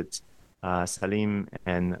go visit Salim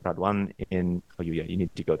and Radwan in Jayuya. You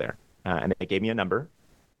need to go there. And they gave me a number,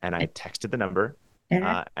 and I texted the number.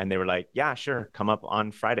 And they were like, yeah, sure, come up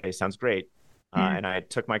on Friday. Sounds great. And I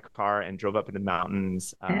took my car and drove up in the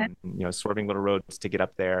mountains, swerving little roads to get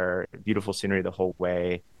up there, beautiful scenery the whole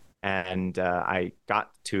way. And I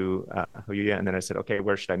got to Jayuya, and then I said, okay,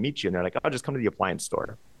 where should I meet you? And they're like, oh, just come to the appliance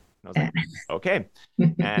store. And I was like, okay.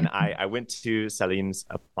 And I went to Salim's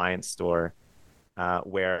appliance store,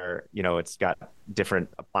 where, it's got different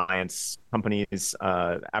appliance companies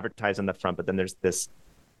advertised on the front, but then there's this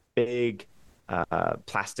big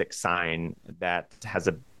plastic sign that has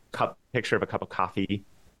a picture of a cup of coffee,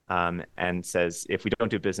 and says, if we don't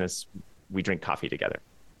do business, we drink coffee together.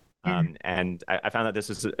 And I found that this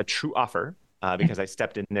was a true offer, because I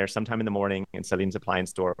stepped in there sometime in the morning in Salim's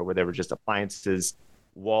appliance store, where there were just appliances,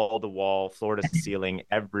 wall to wall, floor to ceiling,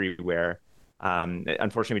 everywhere.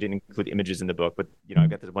 Unfortunately, we didn't include images in the book, but I've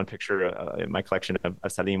got this one picture in my collection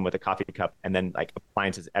of Salim with a coffee cup, and then like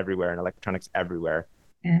appliances everywhere and electronics everywhere.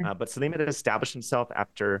 But Salim had established himself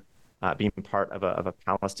after being part of a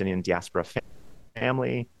Palestinian diaspora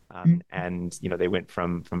family. And, they went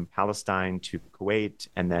from Palestine to Kuwait,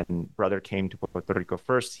 and then brother came to Puerto Rico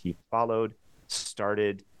first. He followed,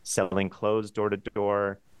 started selling clothes door to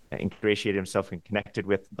door, ingratiated himself and connected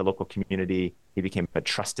with the local community. He became a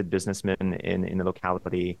trusted businessman in the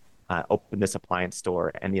locality, opened this appliance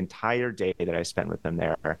store. And the entire day that I spent with him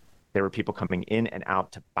there were people coming in and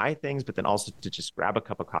out to buy things, but then also to just grab a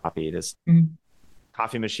cup of coffee. This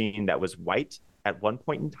coffee machine that was white at one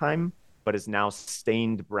point in time, but is now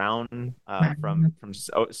stained brown from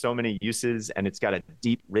so many uses, and it's got a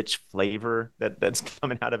deep, rich flavor that's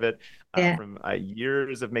coming out of it from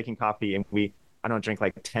years of making coffee. And I don't drink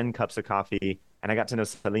like 10 cups of coffee, and I got to know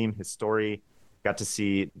Salim, his story, got to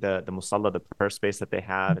see the musalla, the prayer space that they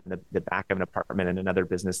have in the back of an apartment and another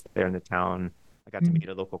business there in the town. I got to meet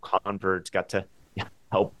a local convert, got to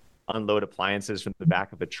help unload appliances from the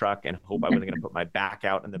back of a truck, and hope I wasn't going to put my back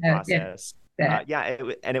out in the process.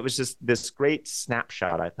 It was just this great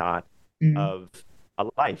snapshot, I thought, of a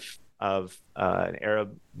life of an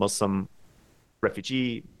Arab Muslim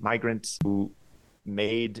refugee migrant who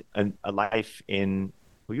made a life in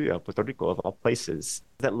Jayuya, Puerto Rico, of all places.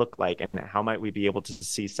 What does that look like, and how might we be able to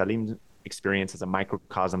see Salim's experience as a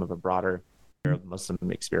microcosm of a broader Arab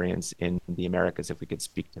Muslim experience in the Americas, if we could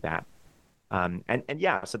speak to that?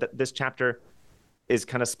 So that this chapter is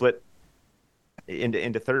kind of split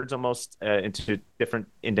into thirds almost, into different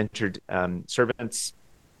indentured servants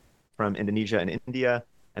from Indonesia and India,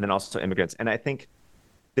 and then also immigrants. And I think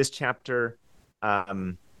this chapter,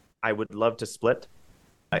 I would love to split.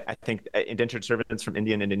 I think indentured servants from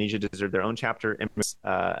India and Indonesia deserve their own chapter. Immigrants,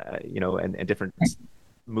 and different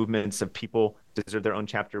movements of people deserve their own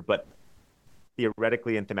chapter. But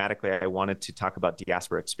theoretically and thematically, I wanted to talk about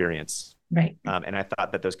diaspora experience. Right. And I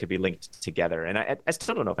thought that those could be linked together. And I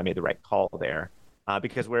still don't know if I made the right call there,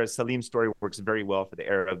 because whereas Salim's story works very well for the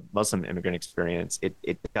Arab Muslim immigrant experience,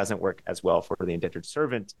 it doesn't work as well for the indentured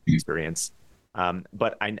servant experience.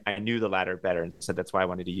 But I knew the latter better. And so that's why I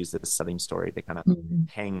wanted to use the Salim story to kind of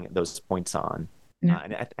hang those points on.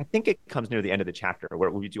 And I think it comes near the end of the chapter where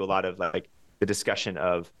we do a lot of like the discussion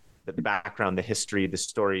of the background, the history, the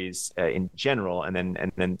stories in general, and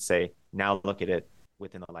then say, now look at it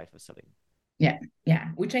within the life of Salim. Yeah.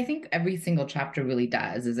 Which I think every single chapter really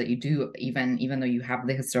does, is that you do, even though you have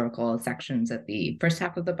the historical sections at the first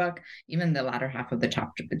half of the book, even the latter half of the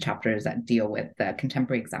chapters that deal with the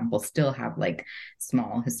contemporary examples still have like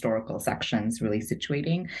small historical sections really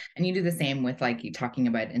situating. And you do the same with like you talking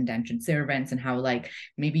about indentured servants and how like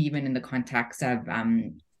maybe even in the context of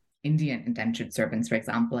Indian indentured servants, for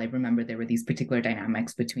example, I remember there were these particular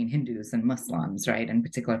dynamics between Hindus and Muslims, right? And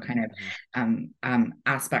particular kind of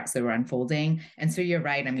aspects that were unfolding. And so you're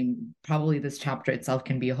right. I mean, probably this chapter itself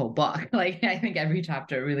can be a whole book. Like I think every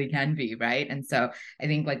chapter really can be, right? And so I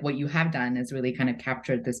think like what you have done is really kind of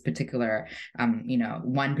captured this particular,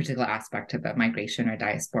 one particular aspect of the migration or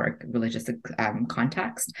diasporic religious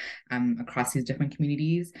context across these different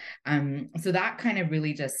communities. So that kind of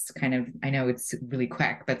really just kind of, I know it's really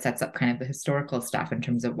quick, but sets sets up kind of the historical stuff in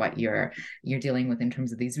terms of what you're dealing with in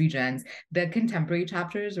terms of these regions. The contemporary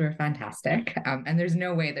chapters were fantastic, and there's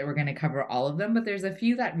no way that we're going to cover all of them, but there's a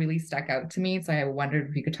few that really stuck out to me, so I wondered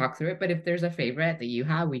if we could talk through it. But if there's a favorite that you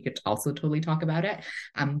have, we could also totally talk about it.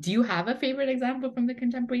 Do you have a favorite example from the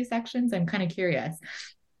contemporary sections? I'm kind of curious,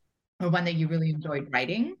 or one that you really enjoyed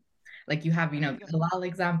writing. Like you have, the Halal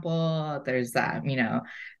example. There's the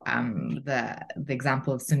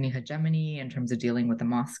example of Sunni hegemony in terms of dealing with the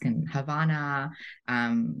mosque in Havana.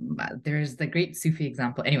 There's the great Sufi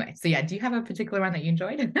example. Anyway, so yeah, do you have a particular one that you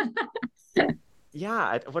enjoyed?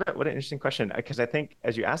 Yeah, what an interesting question. Because I think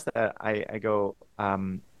as you asked that, I go,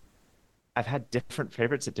 I've had different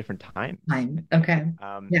favorites at different times. Okay.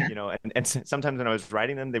 Yeah. And sometimes when I was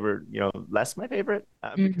writing them, they were, less my favorite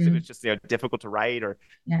because it was just, difficult to write, or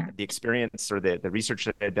the experience or the research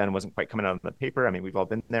that I had done wasn't quite coming out on the paper. I mean, we've all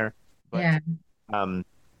been there. But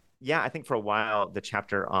I think for a while, the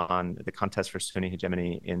chapter on the contest for Sunni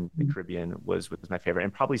hegemony in the Caribbean was my favorite,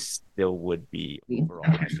 and probably still would be overall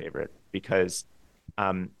my favorite, because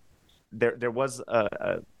there was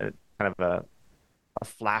a kind of a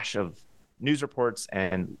flash of news reports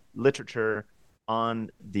and literature on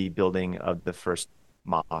the building of the first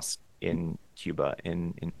mosque in Cuba,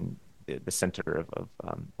 in the center of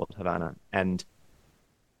Old Havana, and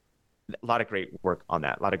a lot of great work on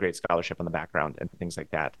that, a lot of great scholarship on the background and things like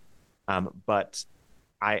that. But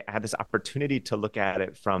I had this opportunity to look at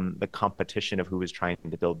it from the competition of who was trying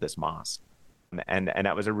to build this mosque, and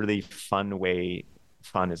that was a really fun way.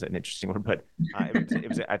 Fun is an interesting word, but it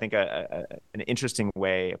was I think an interesting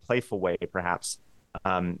way, a playful way perhaps,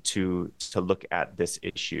 to look at this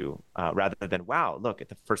issue, rather than, wow, look at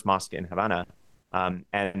the first mosque in Havana,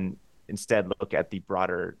 and instead look at the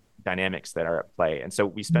broader dynamics that are at play. And so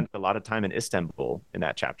we spent a lot of time in Istanbul in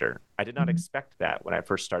that chapter. I did not expect that when I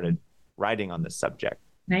first started writing on this subject.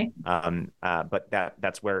 Right. But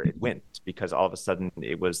that's where it went, because all of a sudden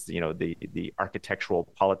it was, the architectural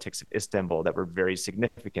politics of Istanbul that were very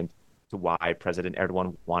significant to why President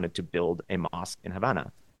Erdogan wanted to build a mosque in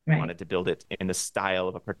Havana. Right. Wanted to build it in the style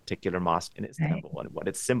of a particular mosque in Istanbul, and what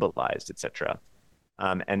it symbolized, etc.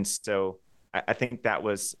 And so I think that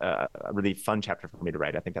was a really fun chapter for me to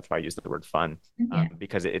write. I think that's why I used the word fun,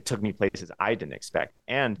 because it took me places I didn't expect.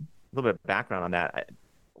 And a little bit of background on that.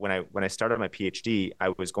 When I started my PhD, I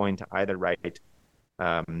was going to either write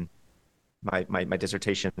my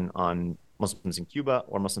dissertation on Muslims in Cuba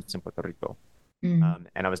or Muslims in Puerto Rico,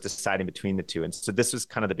 and I was deciding between the two. And so this was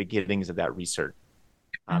kind of the beginnings of that research.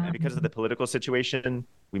 And because of the political situation,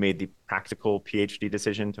 we made the practical PhD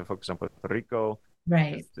decision to focus on Puerto Rico.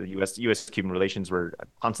 Right. The U.S.-Cuban relations were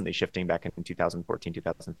constantly shifting back in 2014,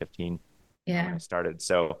 2015 when I started.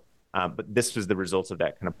 So. But this was the results of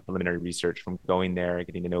that kind of preliminary research, from going there,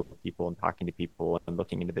 getting to know people and talking to people and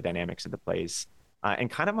looking into the dynamics of the place, and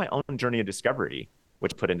kind of my own journey of discovery,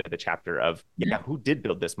 which put into the chapter of, who did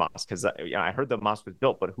build this mosque? Because I heard the mosque was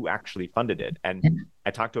built, but who actually funded it? And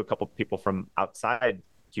I talked to a couple of people from outside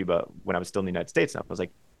Cuba when I was still in the United States, and I was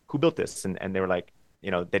like, who built this? And they were like,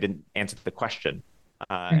 they didn't answer the question.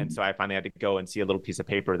 And so I finally had to go and see a little piece of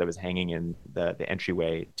paper that was hanging in the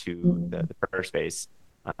entryway to the prayer space,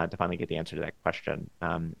 to finally get the answer to that question.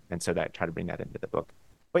 And so that I tried to bring that into the book.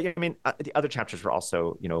 But the other chapters were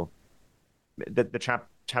also, the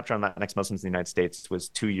chapter on Latinx Muslims in the United States was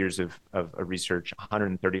 2 years of research,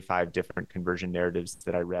 135 different conversion narratives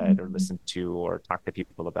that I read or listened to or talked to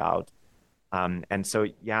people about. And so,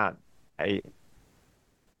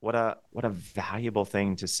 what a valuable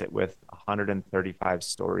thing to sit with 135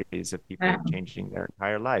 stories of people changing their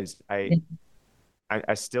entire lives. I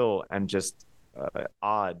still am just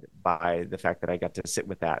awed by the fact that I got to sit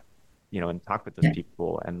with that, and talk with those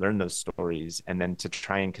people and learn those stories, and then to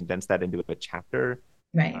try and condense that into a chapter,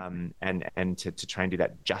 right? And to try and do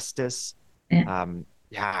that justice.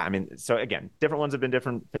 So again, different ones have been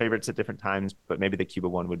different favorites at different times, but maybe the Cuba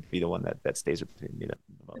one would be the one that stays with me the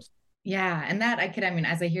most. Yeah. And that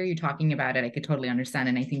as I hear you talking about it, I could totally understand.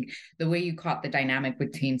 And I think the way you caught the dynamic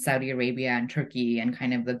between Saudi Arabia and Turkey, and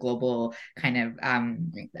kind of the global kind of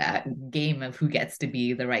game of who gets to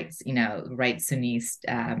be the right Sunni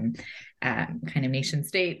kind of nation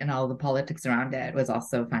state, and all the politics around it, was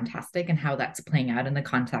also fantastic. And how that's playing out in the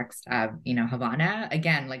context of, Havana,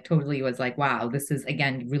 again, totally was like, wow, this is,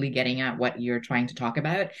 again, really getting at what you're trying to talk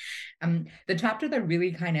about. The chapter that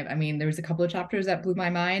really kind of, there was a couple of chapters that blew my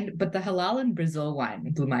mind, but the halal in Brazil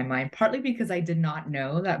one blew my mind, partly because I did not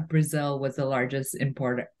know that Brazil was the largest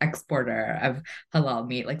exporter of halal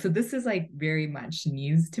meat. So this is very much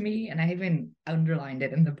news to me, and I even underlined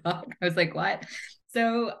it in the book. I was like, what?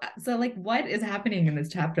 So like, what is happening in this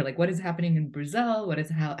chapter? Like, what is happening in Brazil? What is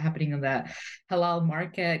happening in the halal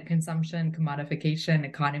market, consumption, commodification,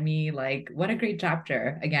 economy? Like, what a great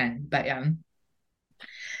chapter again. But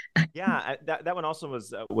Yeah, that one also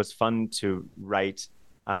was fun to write,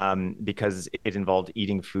 because it involved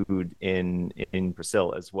eating food in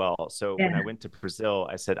Brazil as well. So when I went to Brazil,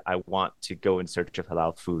 I said I want to go in search of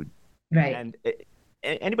halal food. Right. And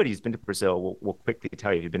anybody who's been to Brazil will quickly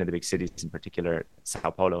tell you, if you've been to the big cities, in particular Sao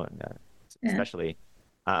Paulo, and especially,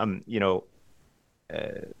 comida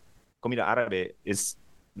árabe is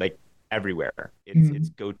like everywhere. It's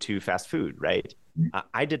go-to fast food, right?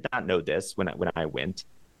 I did not know this when I went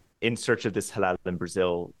in search of this halal in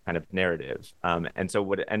Brazil kind of narrative. And so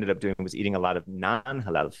what it ended up doing was eating a lot of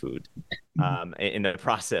non-halal food, in the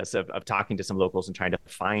process of talking to some locals and trying to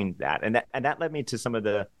find that. And that led me to some of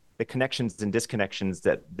the connections and disconnections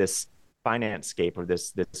that this finance scape, or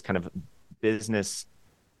this kind of business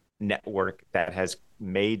network that has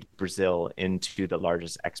made Brazil into the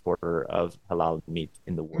largest exporter of halal meat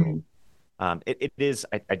in the world. It is,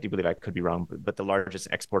 I do believe, I could be wrong, but the largest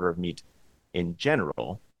exporter of meat in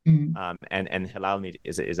general. And halal meat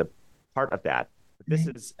is a part of that. This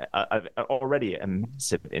is already a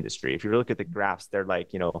massive industry. If you look at the graphs, they're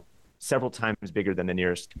like, several times bigger than the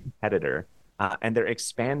nearest competitor. And they're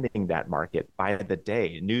expanding that market by the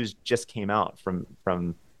day. News just came out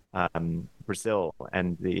from Brazil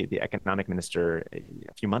and the economic minister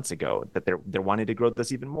a few months ago that they're wanting to grow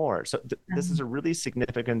this even more. So this is a really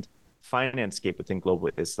significant finance scape within global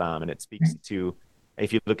Islam, and it speaks to,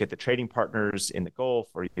 if you look at the trading partners in the Gulf,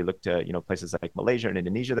 or you look to places like Malaysia and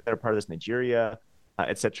Indonesia that are part of this, Nigeria,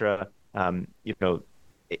 etc.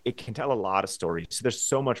 It can tell a lot of stories. So there's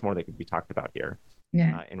so much more that could be talked about here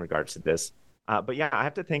in regards to this. But yeah, I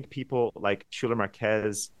have to thank people like Schuler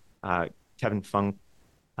Marquez, Kevin Funk,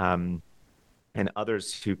 and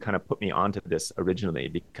others who kind of put me onto this originally,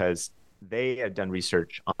 because they had done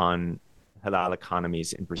research on halal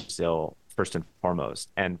economies in Brazil first and foremost.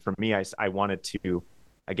 And for me, I wanted to,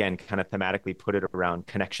 again, kind of thematically put it around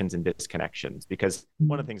connections and disconnections, because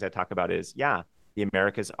one of the things I talk about is, the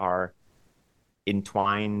Americas are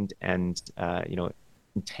entwined and,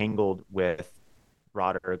 entangled with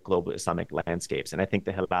broader global Islamic landscapes. And I think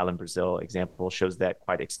the halal in Brazil example shows that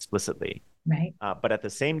quite explicitly. Right. But at the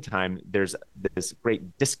same time, there's this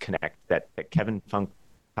great disconnect that Kevin Funk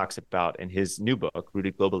talks about in his new book,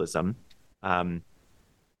 Rooted Globalism,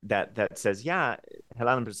 that says,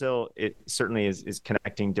 halal in Brazil, it certainly is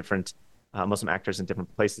connecting different Muslim actors in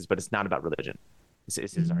different places, but it's not about religion.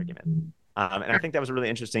 Is his argument. And I think that was a really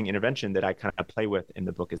interesting intervention that I kind of play with in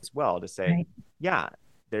the book as well, to say,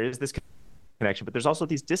 there is this connection, but there's also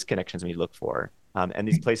these disconnections we look for, and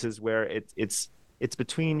these places where it's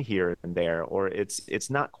between here and there, or it's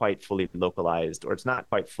not quite fully localized, or it's not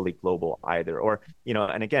quite fully global either, or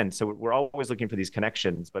and again, so we're always looking for these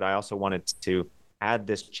connections. But I also wanted to add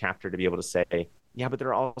this chapter to be able to say, but there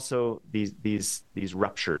are also these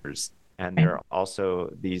ruptures, and there are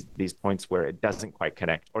also these points where it doesn't quite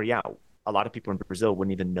connect, or a lot of people in Brazil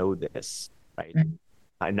wouldn't even know this, right?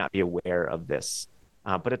 And not be aware of this.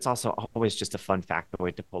 But it's also always just a fun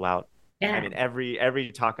factoid to pull out. I mean,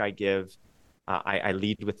 every talk I give, I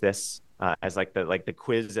lead with this as like the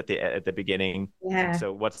quiz at the beginning.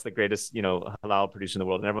 So what's the greatest halal producer in the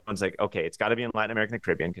world? And everyone's like, okay, it's got to be in Latin America and the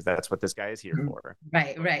Caribbean, because that's what this guy is here for.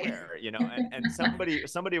 Right. Where, and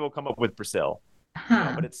somebody will come up with Brazil,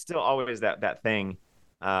 but it's still always that thing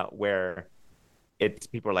where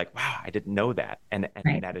people are like, wow, I didn't know that, and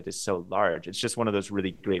that it is so large. It's just one of those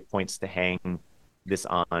really great points to hang this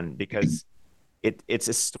on, because it's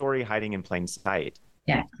a story hiding in plain sight.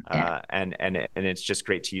 And it's just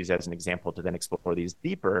great to use as an example to then explore these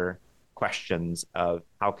deeper questions of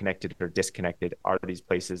how connected or disconnected are these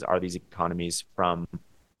places, are these economies from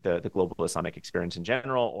the global Islamic experience in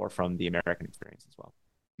general, or from the American experience as well.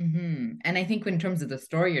 And I think in terms of the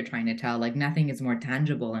story you're trying to tell, like, nothing is more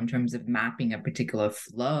tangible in terms of mapping a particular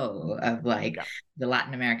flow of the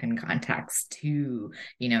Latin American context to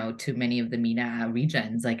many of the MENA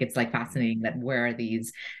regions. Like, it's like fascinating that where are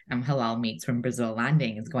these halal meats from Brazil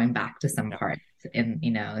landing is going back to some parts in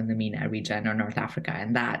the MENA region or North Africa.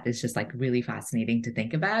 And that is just like really fascinating to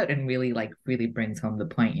think about, and really brings home the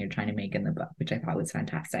point you're trying to make in the book, which I thought was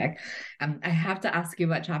fantastic. I have to ask you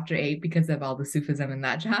about chapter 8 because of all the Sufism in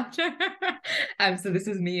that chapter. So this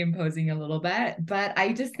is me imposing a little bit, but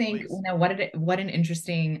I just think, what an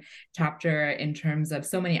interesting chapter in terms of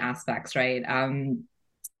so many aspects, right?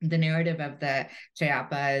 the narrative of the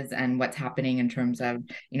Chiapas and what's happening in terms of,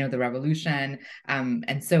 the revolution.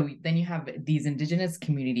 And so then you have these indigenous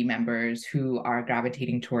community members who are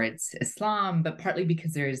gravitating towards Islam, but partly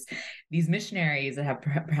because there's these missionaries that have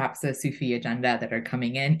perhaps a Sufi agenda that are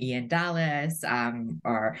coming in, Ian Dallas,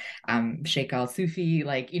 or Sheikh al-Sufi,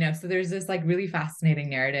 so there's this really fascinating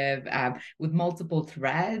narrative with multiple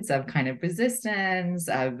threads of kind of resistance,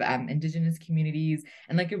 of indigenous communities,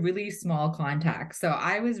 and a really small context. So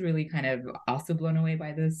I was really kind of also blown away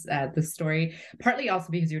by this story, partly also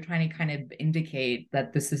because you're trying to kind of indicate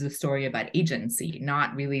that this is a story about agency,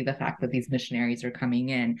 not really the fact that these missionaries are coming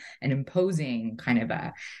in and imposing kind of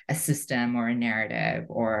a system or a narrative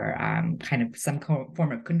or kind of some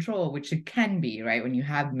form of control, which it can be, right? When you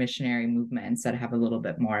have missionary movements that have a little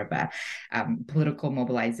bit more of a political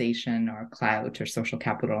mobilization or clout or social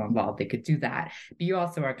capital involved, they could do that. But you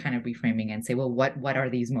also are kind of reframing and say, well, what are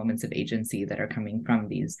these moments of agency that are coming from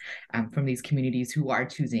these communities who are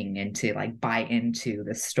choosing and to buy into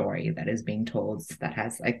the story that is being told that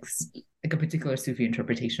has a particular Sufi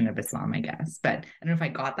interpretation of Islam, I guess. But I don't know if I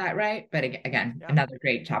got that right. But again, another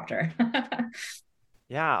great chapter.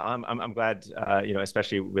 Yeah, I'm glad,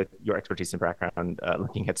 especially with your expertise and background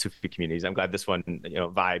looking at Sufi communities. I'm glad this one,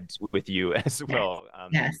 vibed with you as well.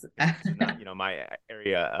 Yes. It's not, my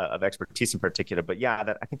area of expertise in particular, but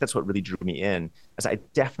yeah, I think that's what really drew me in, as I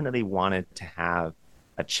definitely wanted to have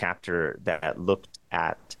a chapter that looked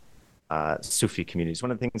at Sufi communities.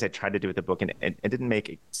 One of the things I tried to do with the book, and it didn't make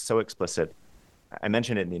it so explicit, I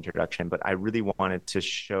mentioned it in the introduction, but I really wanted to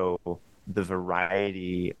show the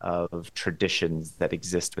variety of traditions that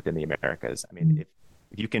exist within the Americas. I mean,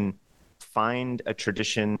 if you can find a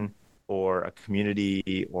tradition or a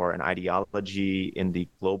community or an ideology in the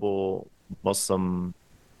global Muslim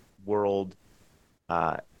world,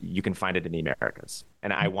 you can find it in the Americas.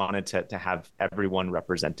 And I wanted to have everyone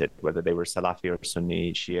represented, whether they were Salafi or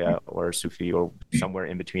Sunni, Shia or Sufi or somewhere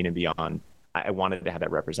in between and beyond. I wanted to have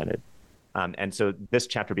that represented. And so this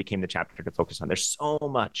chapter became the chapter to focus on. There's so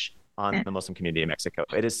much on the Muslim community in Mexico.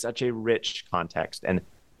 It is such a rich context. And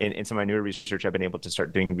in some of my newer research, I've been able to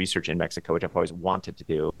start doing research in Mexico, which I've always wanted to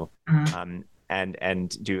do,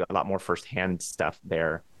 and do a lot more firsthand stuff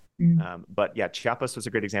there. But yeah, Chiapas was a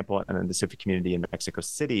great example. And then the Sufi community in Mexico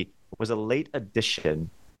City was a late addition.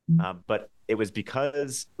 But it was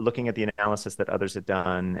because looking at the analysis that others had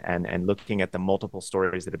done and looking at the multiple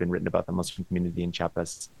stories that have been written about the Muslim community in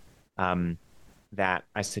Chiapas, that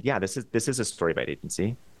I said, yeah, this is a story about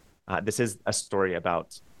agency. This is a story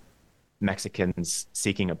about Mexicans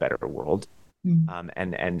seeking a better world,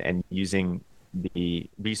 and using the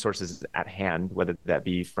resources at hand, whether that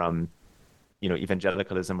be from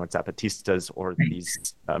evangelicalism or Zapatistas or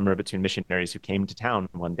these Murabitun missionaries who came to town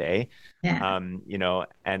one day, and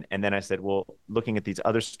then I said, well, looking at these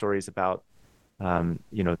other stories about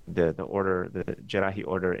the order, the Jerahi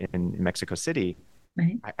order in Mexico City,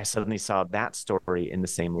 I suddenly saw that story in the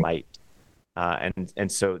same light.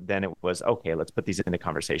 And so then it was, okay, let's put these into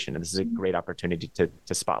conversation. And this is a great opportunity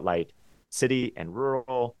to spotlight city and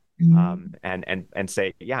rural, and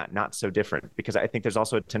say, yeah, not so different. Because I think there's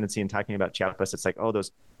also a tendency in talking about Chiapas, it's like, oh,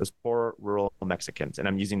 those poor rural Mexicans. And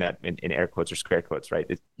I'm using that in air quotes or square quotes, right?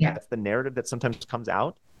 That's the narrative that sometimes comes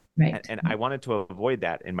out. Right. And I wanted to avoid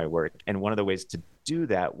that in my work. And one of the ways to do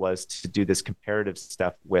that was to do this comparative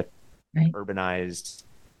stuff with urbanized,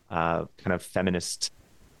 kind of feminist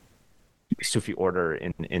Sufi order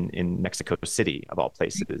in Mexico City, of all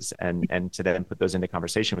places, and to then put those into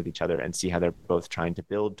conversation with each other and see how they're both trying to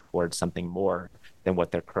build towards something more than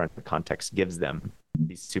what their current context gives them.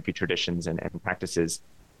 These Sufi traditions and practices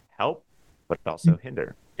help, but also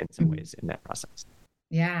hinder in some ways in that process.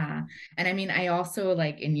 Yeah. And I mean, I also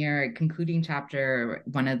in your concluding chapter,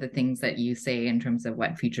 one of the things that you say in terms of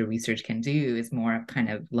what future research can do is more of kind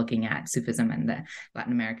of looking at Sufism in the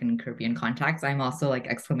Latin American and Caribbean context. I'm also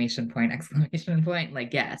exclamation point,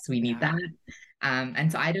 yes, we need that.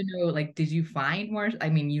 And so I don't know, did you find more? I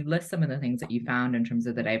mean, you list some of the things that you found in terms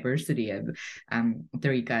of the diversity of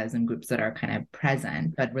tariqas and groups that are kind of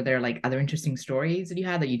present, but were there other interesting stories that you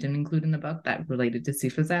had that you didn't include in the book that related to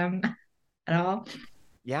Sufism at all?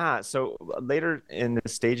 Yeah. So later in the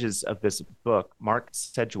stages of this book, Mark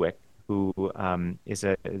Sedgwick, who is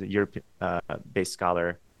a Europe-based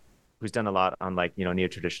scholar who's done a lot on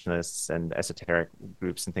neo-traditionalists and esoteric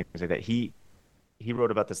groups and things like that, he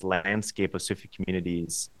wrote about this landscape of Sufi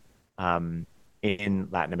communities in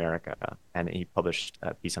Latin America, and he published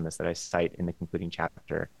a piece on this that I cite in the concluding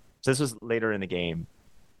chapter. So this was later in the game.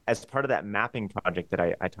 As part of that mapping project that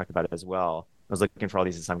I talked about as well, I was looking for all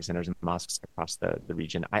these Islamic centers and mosques across the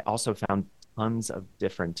region. I also found tons of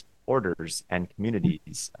different orders and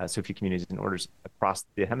communities, Sufi communities and orders across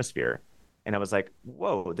the hemisphere. And I was like,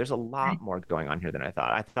 whoa, there's a lot more going on here than I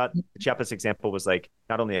thought. I thought the Chiapas example was like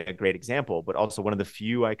not only a great example, but also one of the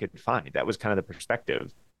few I could find. That was kind of the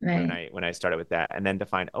perspective when I started with that. And then to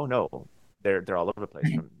find, oh no, they're all over the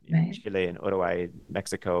place, from Chile and Uruguay,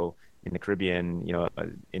 Mexico, in the Caribbean,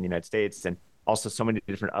 in the United States, and also so many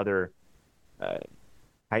different other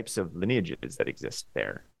types of lineages that exist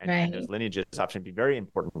there. And those lineages often be very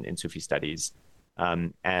important in Sufi studies.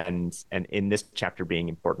 And in this chapter being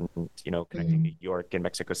important, connecting New York and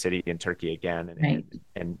Mexico City and Turkey again,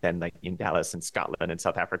 and then like in Dallas and Scotland and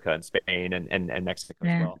South Africa and Spain and Mexico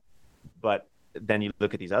as well. But then you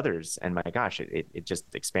look at these others and my gosh, it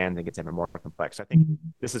just expands and gets ever more complex. So I think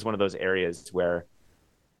this is one of those areas where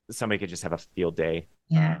somebody could just have a field day,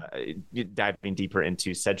 diving deeper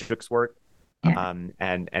into Sedgwick's work. And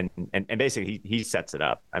basically he sets it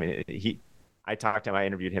up. I mean, I talked to him, I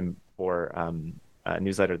interviewed him for a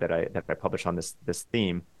newsletter that I published on this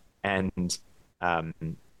theme. And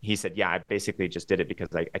he said, yeah, I basically just did it because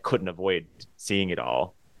I couldn't avoid seeing it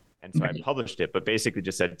all. And so I published it, but basically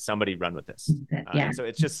just said, somebody run with this. And so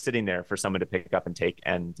it's just sitting there for someone to pick up and take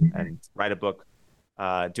and write a book,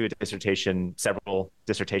 do a dissertation. Several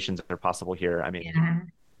dissertations are possible here. I mean,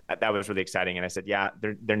 that was really exciting. And I said, yeah,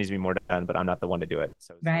 there needs to be more done, but I'm not the one to do it.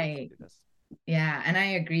 So right. Yeah, and I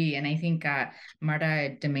agree. And I think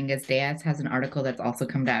Marta Dominguez Diaz has an article that's also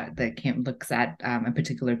come out that looks at a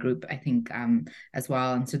particular group, I think, as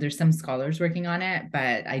well. And so there's some scholars working on it.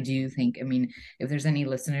 But I do think, I mean, if there's any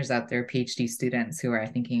listeners out there, PhD students who are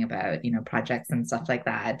thinking about, projects and stuff like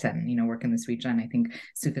that and, work in this region, I think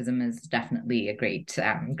Sufism is definitely a great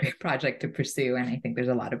project to pursue. And I think there's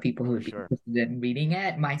a lot of people who would be interested in reading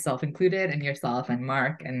it, myself included, and yourself and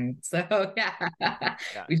Mark. And so,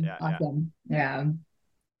 awesome. Yeah.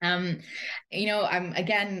 Again,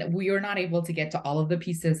 we are not able to get to all of the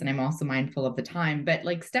pieces, and I'm also mindful of the time, but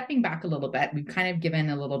like stepping back a little bit, we've kind of given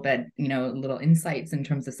a little bit, little insights in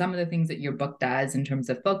terms of some of the things that your book does in terms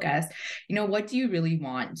of focus. What do you really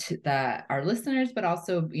want our listeners, but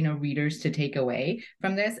also, readers to take away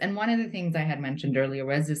from this? And one of the things I had mentioned earlier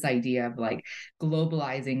was this idea of like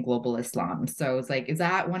globalizing global Islam. So it's like, is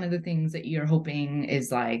that one of the things that you're hoping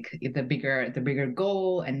is like the bigger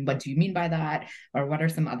goal? And what do you mean by that? Or what are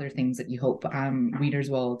some other things that you hope readers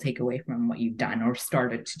will take away from what you've done or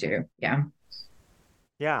started to do?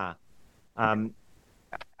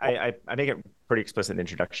 I make it pretty explicit in the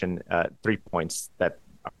introduction, 3 points that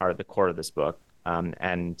are the core of this book,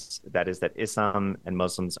 and that is that Islam and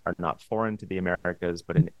Muslims are not foreign to the Americas,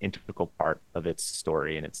 but an integral part of its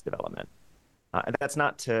story and its development. And that's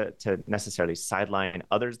not to necessarily sideline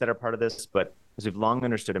others that are part of this, but as we've long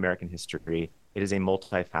understood American history, it is a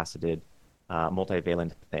multifaceted,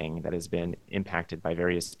 multivalent thing that has been impacted by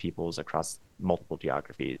various peoples across multiple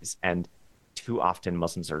geographies. And too often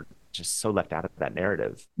Muslims are just so left out of that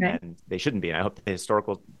narrative, and they shouldn't be. And I hope the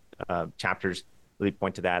historical chapters really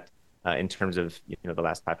point to that in terms of the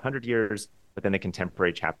last 500 years, but then the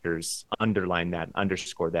contemporary chapters underline that,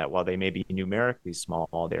 underscore that. While they may be numerically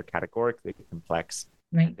small, they're categorically complex.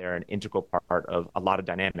 And they're an integral part of a lot of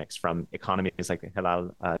dynamics, from economies like the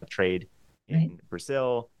halal trade in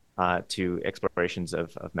Brazil, to explorations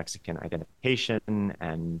of Mexican identification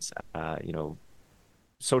and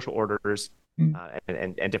social orders,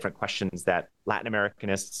 and different questions that Latin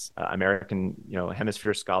Americanists, American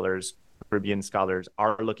hemisphere scholars, Caribbean scholars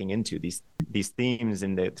are looking into. These themes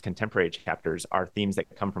in the contemporary chapters are themes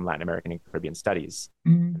that come from Latin American and Caribbean studies,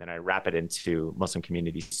 and then I wrap it into Muslim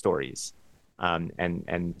community stories,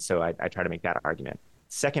 and so I try to make that argument.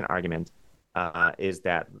 Second argument is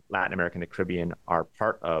that Latin America and the Caribbean are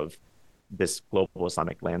part of this global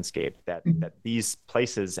Islamic landscape, that these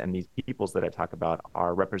places and these peoples that I talk about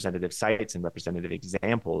are representative sites and representative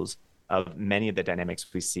examples of many of the dynamics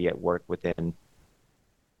we see at work within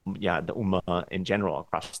the Ummah in general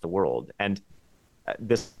across the world. And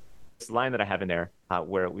this line that I have in there,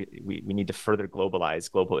 where we need to further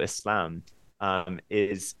globalize global Islam,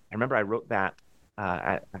 is, I remember I wrote that,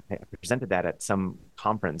 I presented that at some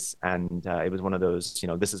conference, and it was one of those,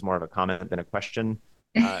 this is more of a comment than a question,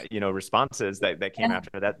 responses that came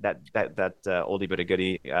after that oldie but a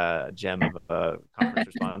goodie gem of a conference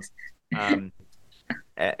response.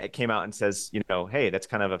 It came out and says, hey, that's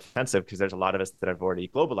kind of offensive because there's a lot of us that have already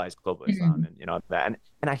globalized global Islam, and that,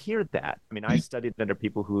 and I hear that. I mean, I studied under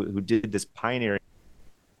people who did this pioneering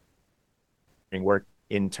work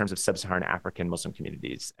in terms of sub-Saharan African Muslim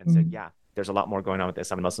communities, and said, yeah, there's a lot more going on with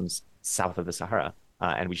Islam and Muslims south of the Sahara,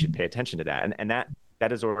 and we should pay attention to that. And that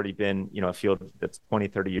has already been, a field that's 20,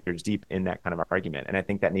 30 years deep in that kind of argument. And I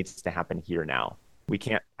think that needs to happen here now. We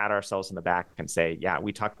can't pat ourselves on the back and say, yeah,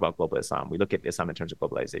 we talked about global Islam. We look at Islam in terms of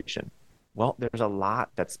globalization. Well, there's a lot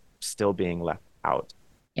that's still being left out.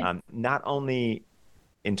 Yeah. Not only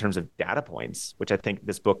in terms of data points, which I think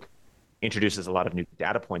this book introduces a lot of new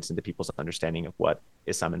data points into people's understanding of what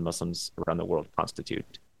Islam and Muslims around the world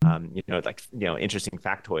constitute. Interesting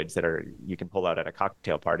factoids that you can pull out at a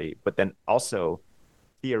cocktail party, but then also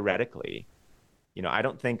theoretically, I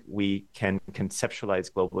don't think we can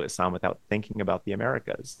conceptualize global Islam without thinking about the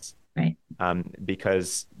Americas, right?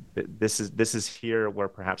 Because this is here where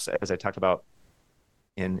perhaps, as I talked about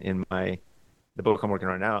in the book I'm working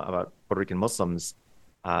on now about Puerto Rican Muslims,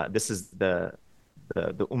 this is the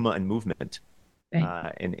Ummah and movement,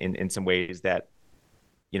 right. In some ways that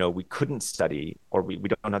we couldn't study, or we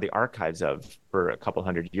don't have the archives of for a couple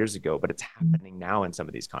hundred years ago, but it's happening now in some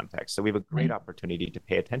of these contexts. So we have a great opportunity to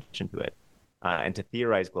pay attention to it and to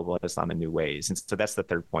theorize global Islam in new ways. And so that's the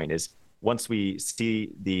third point, is once we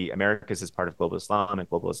see the Americas as part of global Islam and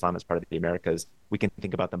global Islam as part of the Americas, we can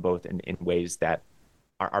think about them both in ways that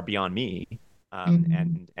are beyond me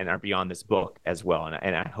and are beyond this book as well.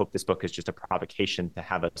 And I hope this book is just a provocation to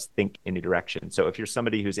have us think in new direction. So if you're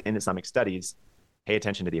somebody who's in Islamic studies, pay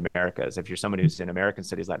attention to the Americas. If you're somebody who's in American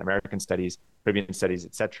studies, Latin American studies, Caribbean studies,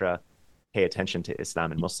 etc., pay attention to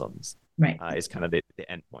Islam and Muslims. Right. Is kind of the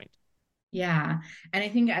end point. Yeah. And I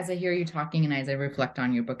think as I hear you talking and as I reflect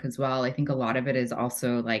on your book as well, I think a lot of it is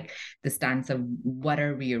also like the stance of what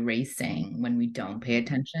are we erasing when we don't pay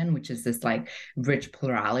attention, which is this like rich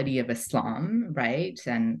plurality of Islam, right?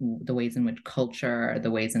 And the ways in which culture, the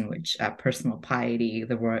ways in which personal piety,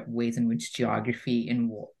 the ways in which geography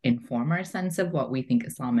inform our sense of what we think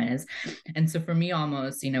Islam is. And so for me,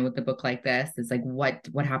 almost, with a book like this, it's like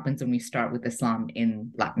what happens when we start with Islam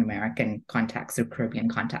in Latin American context or Caribbean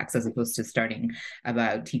context, as opposed to starting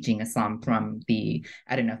about teaching Islam from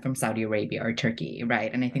from Saudi Arabia or Turkey,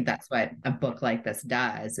 right? And I think that's what a book like this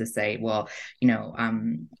does, is say, well,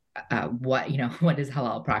 what does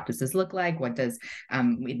halal practices look like? What does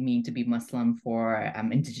it mean to be Muslim for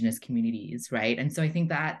indigenous communities, right? And so I think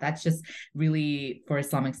that's just really, for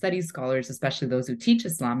Islamic studies scholars, especially those who teach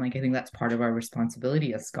Islam, like I think that's part of our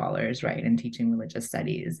responsibility as scholars, right? In teaching religious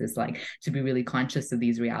studies, is like to be really conscious of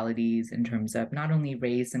these realities in terms of not only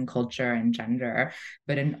race and culture and gender,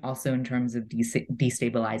 but also in terms of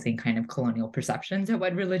destabilizing kind of colonial perceptions of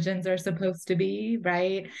what religions are supposed to be,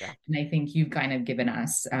 right? Yeah. And I think you've kind of given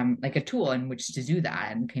us like a tool in which to do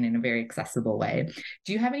that, and kind of in a very accessible way.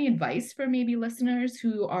 Do you have any advice for maybe listeners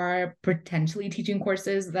who are potentially teaching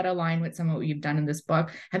courses that align with some of what you've done in this book?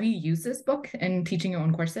 Have you used this book in teaching your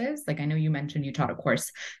own courses? Like I know you mentioned you taught a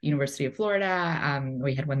course, University of Florida, where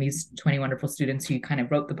you had one of these 20 wonderful students who you kind of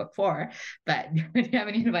wrote the book for, but do you have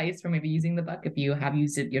any advice for maybe using the book if you have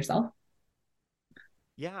used it yourself?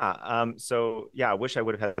 Yeah. I wish I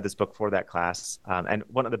would have had this book for that class. And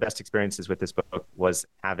one of the best experiences with this book was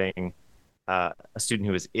having a student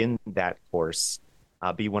who was in that course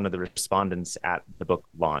be one of the respondents at the book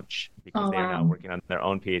launch, because they are now working on their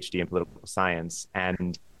own PhD in political science.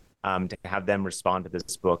 And to have them respond to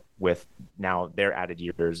this book with now their added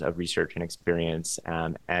years of research and experience.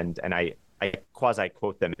 And I quasi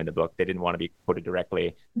quote them in the book. They didn't want to be quoted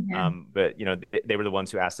directly, but they were the ones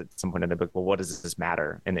who asked at some point in the book, well, what does this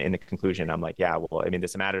matter? In the conclusion, I'm like, yeah, well, I mean,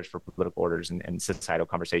 this matters for political orders and societal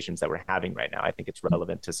conversations that we're having right now. I think it's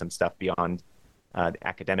relevant to some stuff beyond the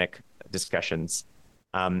academic discussions.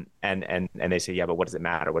 And they say, yeah, but what does it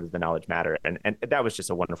matter? What does the knowledge matter? And that was just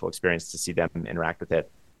a wonderful experience to see them interact with it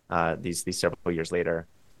these several years later.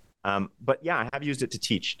 But yeah, I have used it to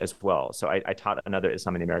teach as well. So I taught another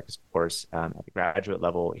Islam in the Americas course at the graduate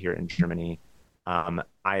level here in Germany.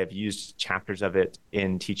 I have used chapters of it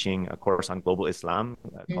in teaching a course on global Islam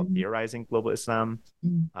called Theorizing Global Islam.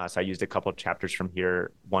 So I used a couple of chapters from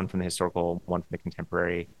here, one from the historical, one from the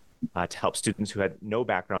contemporary, to help students who had no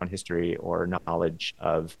background history or knowledge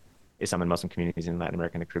of Islam and Muslim communities in Latin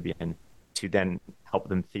America and the Caribbean, to then help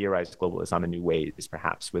them theorize global Islam in new ways,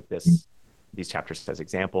 perhaps with these chapters as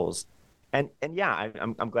examples. And yeah,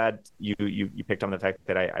 I'm glad you picked on the fact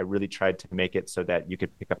that I really tried to make it so that you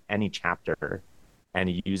could pick up any chapter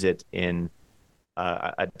and use it in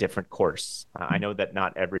a different course. I know that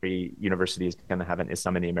not every university is going to have an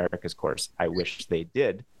Islam in the Americas course. I wish they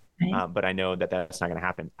did, but I know that that's not going to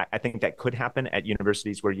happen. I think that could happen at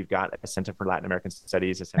universities where you've got a Center for Latin American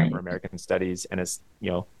Studies, a Center for American Studies, and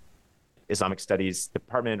Islamic Studies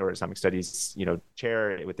department or Islamic Studies,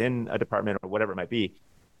 chair within a department or whatever it might be.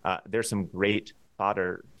 There's some great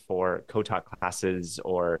fodder for co-taught classes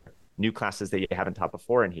or new classes that you haven't taught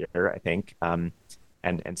before in here, I think.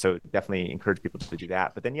 And so definitely encourage people to do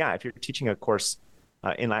that. But then, yeah, if you're teaching a course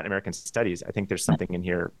in Latin American studies, I think there's something in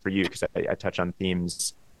here for you, because I touch on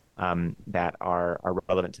themes that are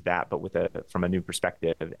relevant to that, but from a new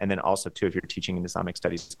perspective. And then also too, if you're teaching an Islamic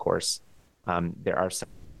studies course, there are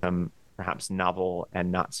some perhaps novel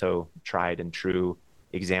and not so tried and true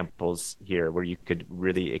examples here where you could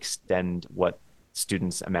really extend what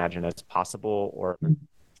students imagine as possible or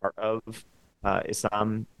part of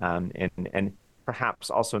Islam, and perhaps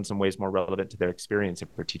also in some ways more relevant to their experience if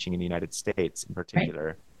we're teaching in the United States in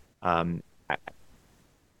particular. Right.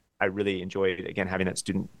 I really enjoyed, again, having that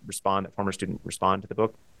former student respond to the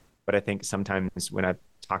book. But I think sometimes when I've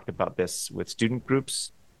talked about this with student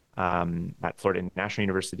groups at Florida International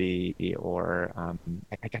University, or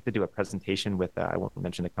I got to do a presentation with, I won't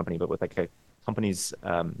mention the company, but with like a company's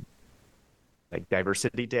like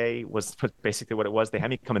diversity day was basically what it was. They had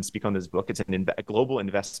me come and speak on this book. It's a global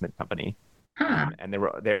investment company. And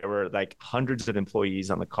there were like hundreds of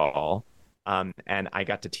employees on the call. And I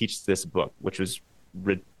got to teach this book, which was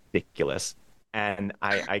ridiculous. And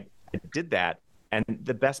I did that. And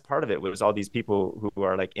the best part of it was all these people who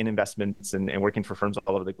are like in investments and working for firms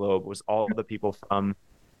all over the globe, was all the people from,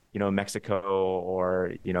 Mexico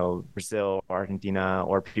or, Brazil or Argentina,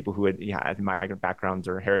 or people who had migrant backgrounds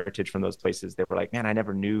or heritage from those places. They were like, man, I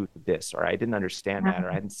never knew this, or I didn't understand that,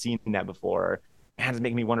 or I hadn't seen that before. Man, it's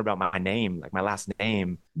making me wonder about my name, like my last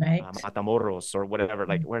name, right. Matamoros or whatever.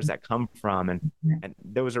 Like, where does that come from? And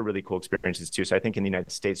those are really cool experiences too. So I think in the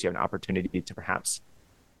United States, you have an opportunity to perhaps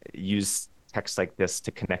use texts like this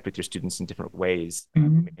to connect with your students in different ways.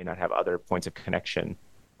 Who may not have other points of connection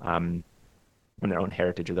from their own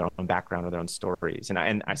heritage or their own background or their own stories.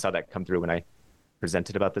 And I saw that come through when I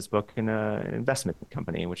presented about this book in an investment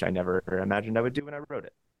company, which I never imagined I would do when I wrote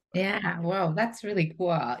it. Yeah, wow, that's really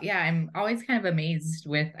cool. Yeah, I'm always kind of amazed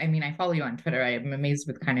I follow you on Twitter. I'm amazed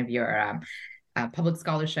with kind of your public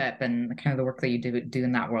scholarship and kind of the work that you do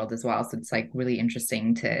in that world as well. So it's like really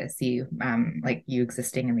interesting to see like you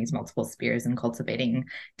existing in these multiple spheres and cultivating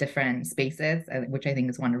different spaces, which I think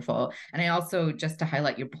is wonderful. And I also, just to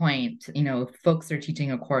highlight your point, folks are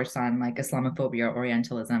teaching a course on like Islamophobia or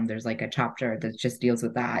Orientalism. There's like a chapter that just deals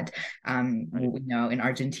with that. In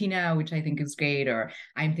Argentina, which I think is great, or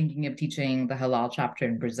I'm thinking of teaching the halal chapter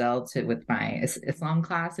in Brazil with my Islam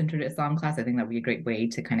class, intro to Islam class. I think that would be a great way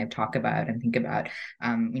to kind of talk about and think about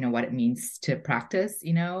what it means to practice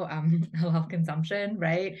halal consumption,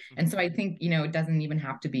 right? And so I think it doesn't even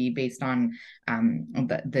have to be based on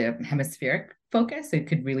the hemispheric focus. It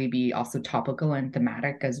could really be also topical and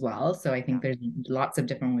thematic as well. So I think there's lots of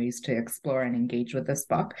different ways to explore and engage with this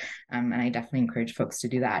book, and I definitely encourage folks to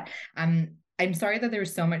do that. I'm sorry that there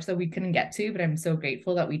was so much that we couldn't get to, but I'm so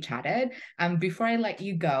grateful that we chatted. Before I let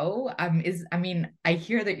you go, I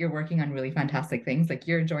hear that you're working on really fantastic things. Like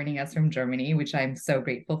you're joining us from Germany, which I'm so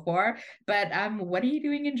grateful for. But what are you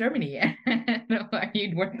doing in Germany?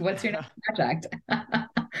 What's your next project?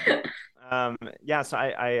 So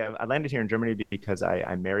I landed here in Germany because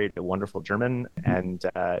I married a wonderful German, and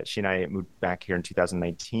she and I moved back here in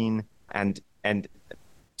 2019. And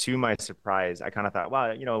to my surprise, I kind of thought,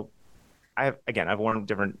 well, I've worn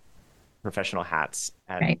different professional hats,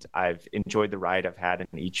 and right. I've enjoyed the ride I've had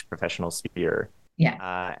in each professional sphere.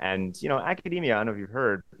 Yeah. Academia, I don't know if you've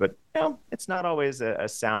heard, but it's not always a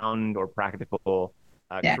sound or practical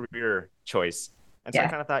career choice. And so I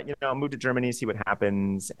kind of thought, I'll move to Germany, see what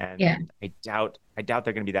happens. And I doubt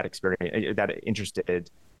they're going to be that interested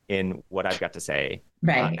in what I've got to say.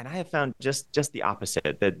 Right. And I have found just the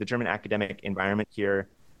opposite. The German academic environment here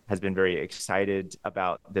has been very excited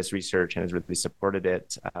about this research and has really supported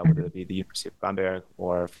it, whether it be the University of Bamberg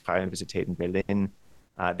or Freie Universität in Berlin.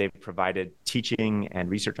 They've provided teaching and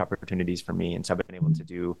research opportunities for me, and so I've been able to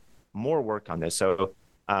do more work on this. So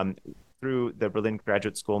through the Berlin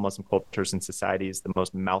Graduate School, Muslim Cultures and Societies, the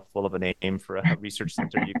most mouthful of a name for a research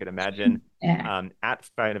center you could imagine, at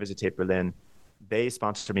Freie Universität Berlin, they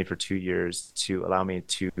sponsored me for 2 years to allow me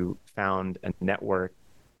to found a network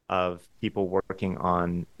of people working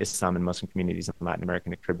on Islam and Muslim communities in Latin America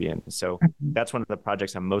and the Caribbean. So that's one of the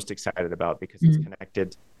projects I'm most excited about, because it's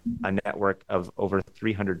connected a network of over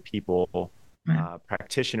 300 people,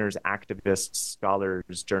 practitioners, activists,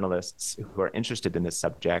 scholars, journalists who are interested in this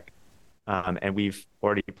subject. And we've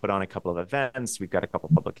already put on a couple of events. We've got a couple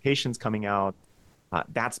of publications coming out.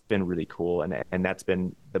 That's been really cool. And that's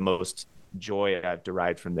been the most joy I've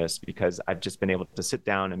derived from this, because I've just been able to sit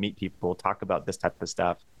down and meet people, talk about this type of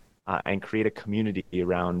stuff, and create a community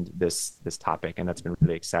around this topic. And that's been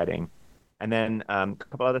really exciting. And then a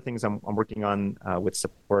couple other things I'm working on with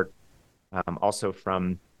support also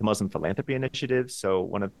from the Muslim Philanthropy Initiative. So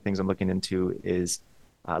one of the things I'm looking into is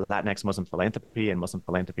Latinx Muslim philanthropy and Muslim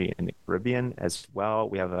philanthropy in the Caribbean as well.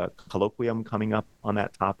 We have a colloquium coming up on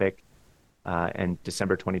that topic in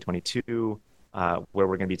December 2022, where we're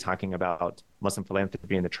going to be talking about Muslim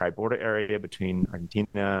philanthropy in the tri-border area between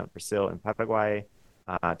Argentina, Brazil, and Paraguay,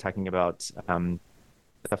 talking about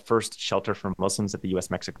the first shelter for Muslims at the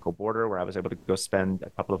U.S.-Mexico border, where I was able to go spend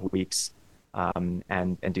a couple of weeks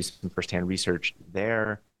and do some firsthand research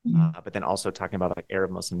there. But then also talking about like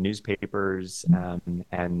Arab Muslim newspapers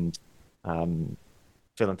and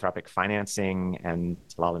philanthropic financing and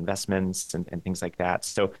halal investments and things like that.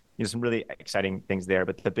 So, some really exciting things there.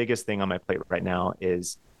 But the biggest thing on my plate right now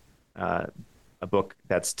is a book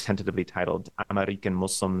that's tentatively titled American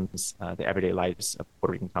Muslims, The Everyday Lives of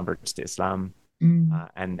Puerto Rican Converts to Islam.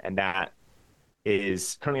 And that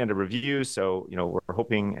is currently under review. So, we're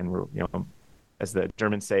hoping, and we're, as the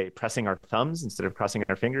Germans say, pressing our thumbs instead of crossing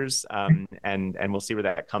our fingers. And we'll see where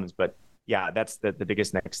that comes. But yeah, that's the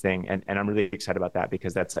biggest next thing. And I'm really excited about that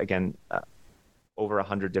because that's, again, over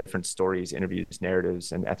 100 different stories, interviews,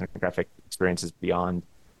 narratives, and ethnographic experiences beyond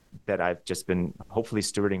that I've just been hopefully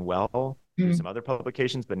stewarding well through some other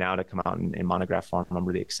publications, but now to come out in monograph form, I'm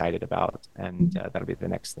really excited about. And that'll be the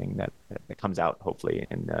next thing that comes out hopefully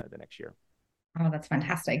in the next year. Oh, that's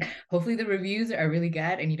fantastic. Hopefully the reviews are really good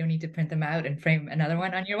and you don't need to print them out and frame another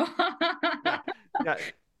one on your wall. Yeah.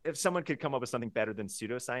 If someone could come up with something better than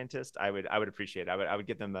pseudoscientist, I would appreciate it. I would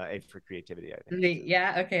give them an A for creativity, I think.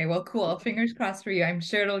 Yeah. Okay. Well, cool. Fingers crossed for you. I'm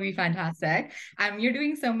sure it'll be fantastic. You're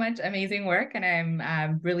doing so much amazing work, and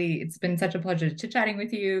I'm really. It's been such a pleasure chit chatting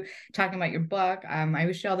with you, talking about your book. I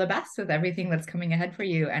wish you all the best with everything that's coming ahead for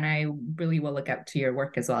you, and I really will look up to your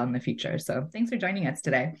work as well in the future. So, thanks for joining us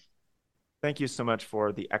today. Thank you so much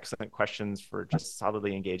for the excellent questions, for just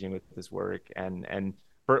solidly engaging with this work, and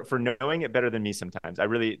for knowing it better than me sometimes. I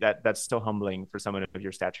really, that's so humbling for someone of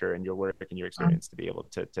your stature and your work and your experience to be able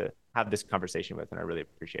to have this conversation with, and I really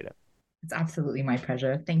appreciate it. It's absolutely my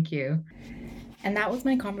pleasure. Thank you. And that was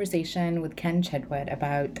my conversation with Ken Chedwood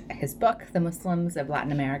about his book, The Muslims of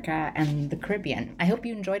Latin America and the Caribbean. I hope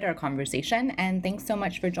you enjoyed our conversation, and thanks so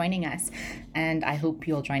much for joining us. And I hope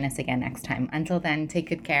you'll join us again next time. Until then, take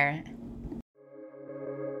good care.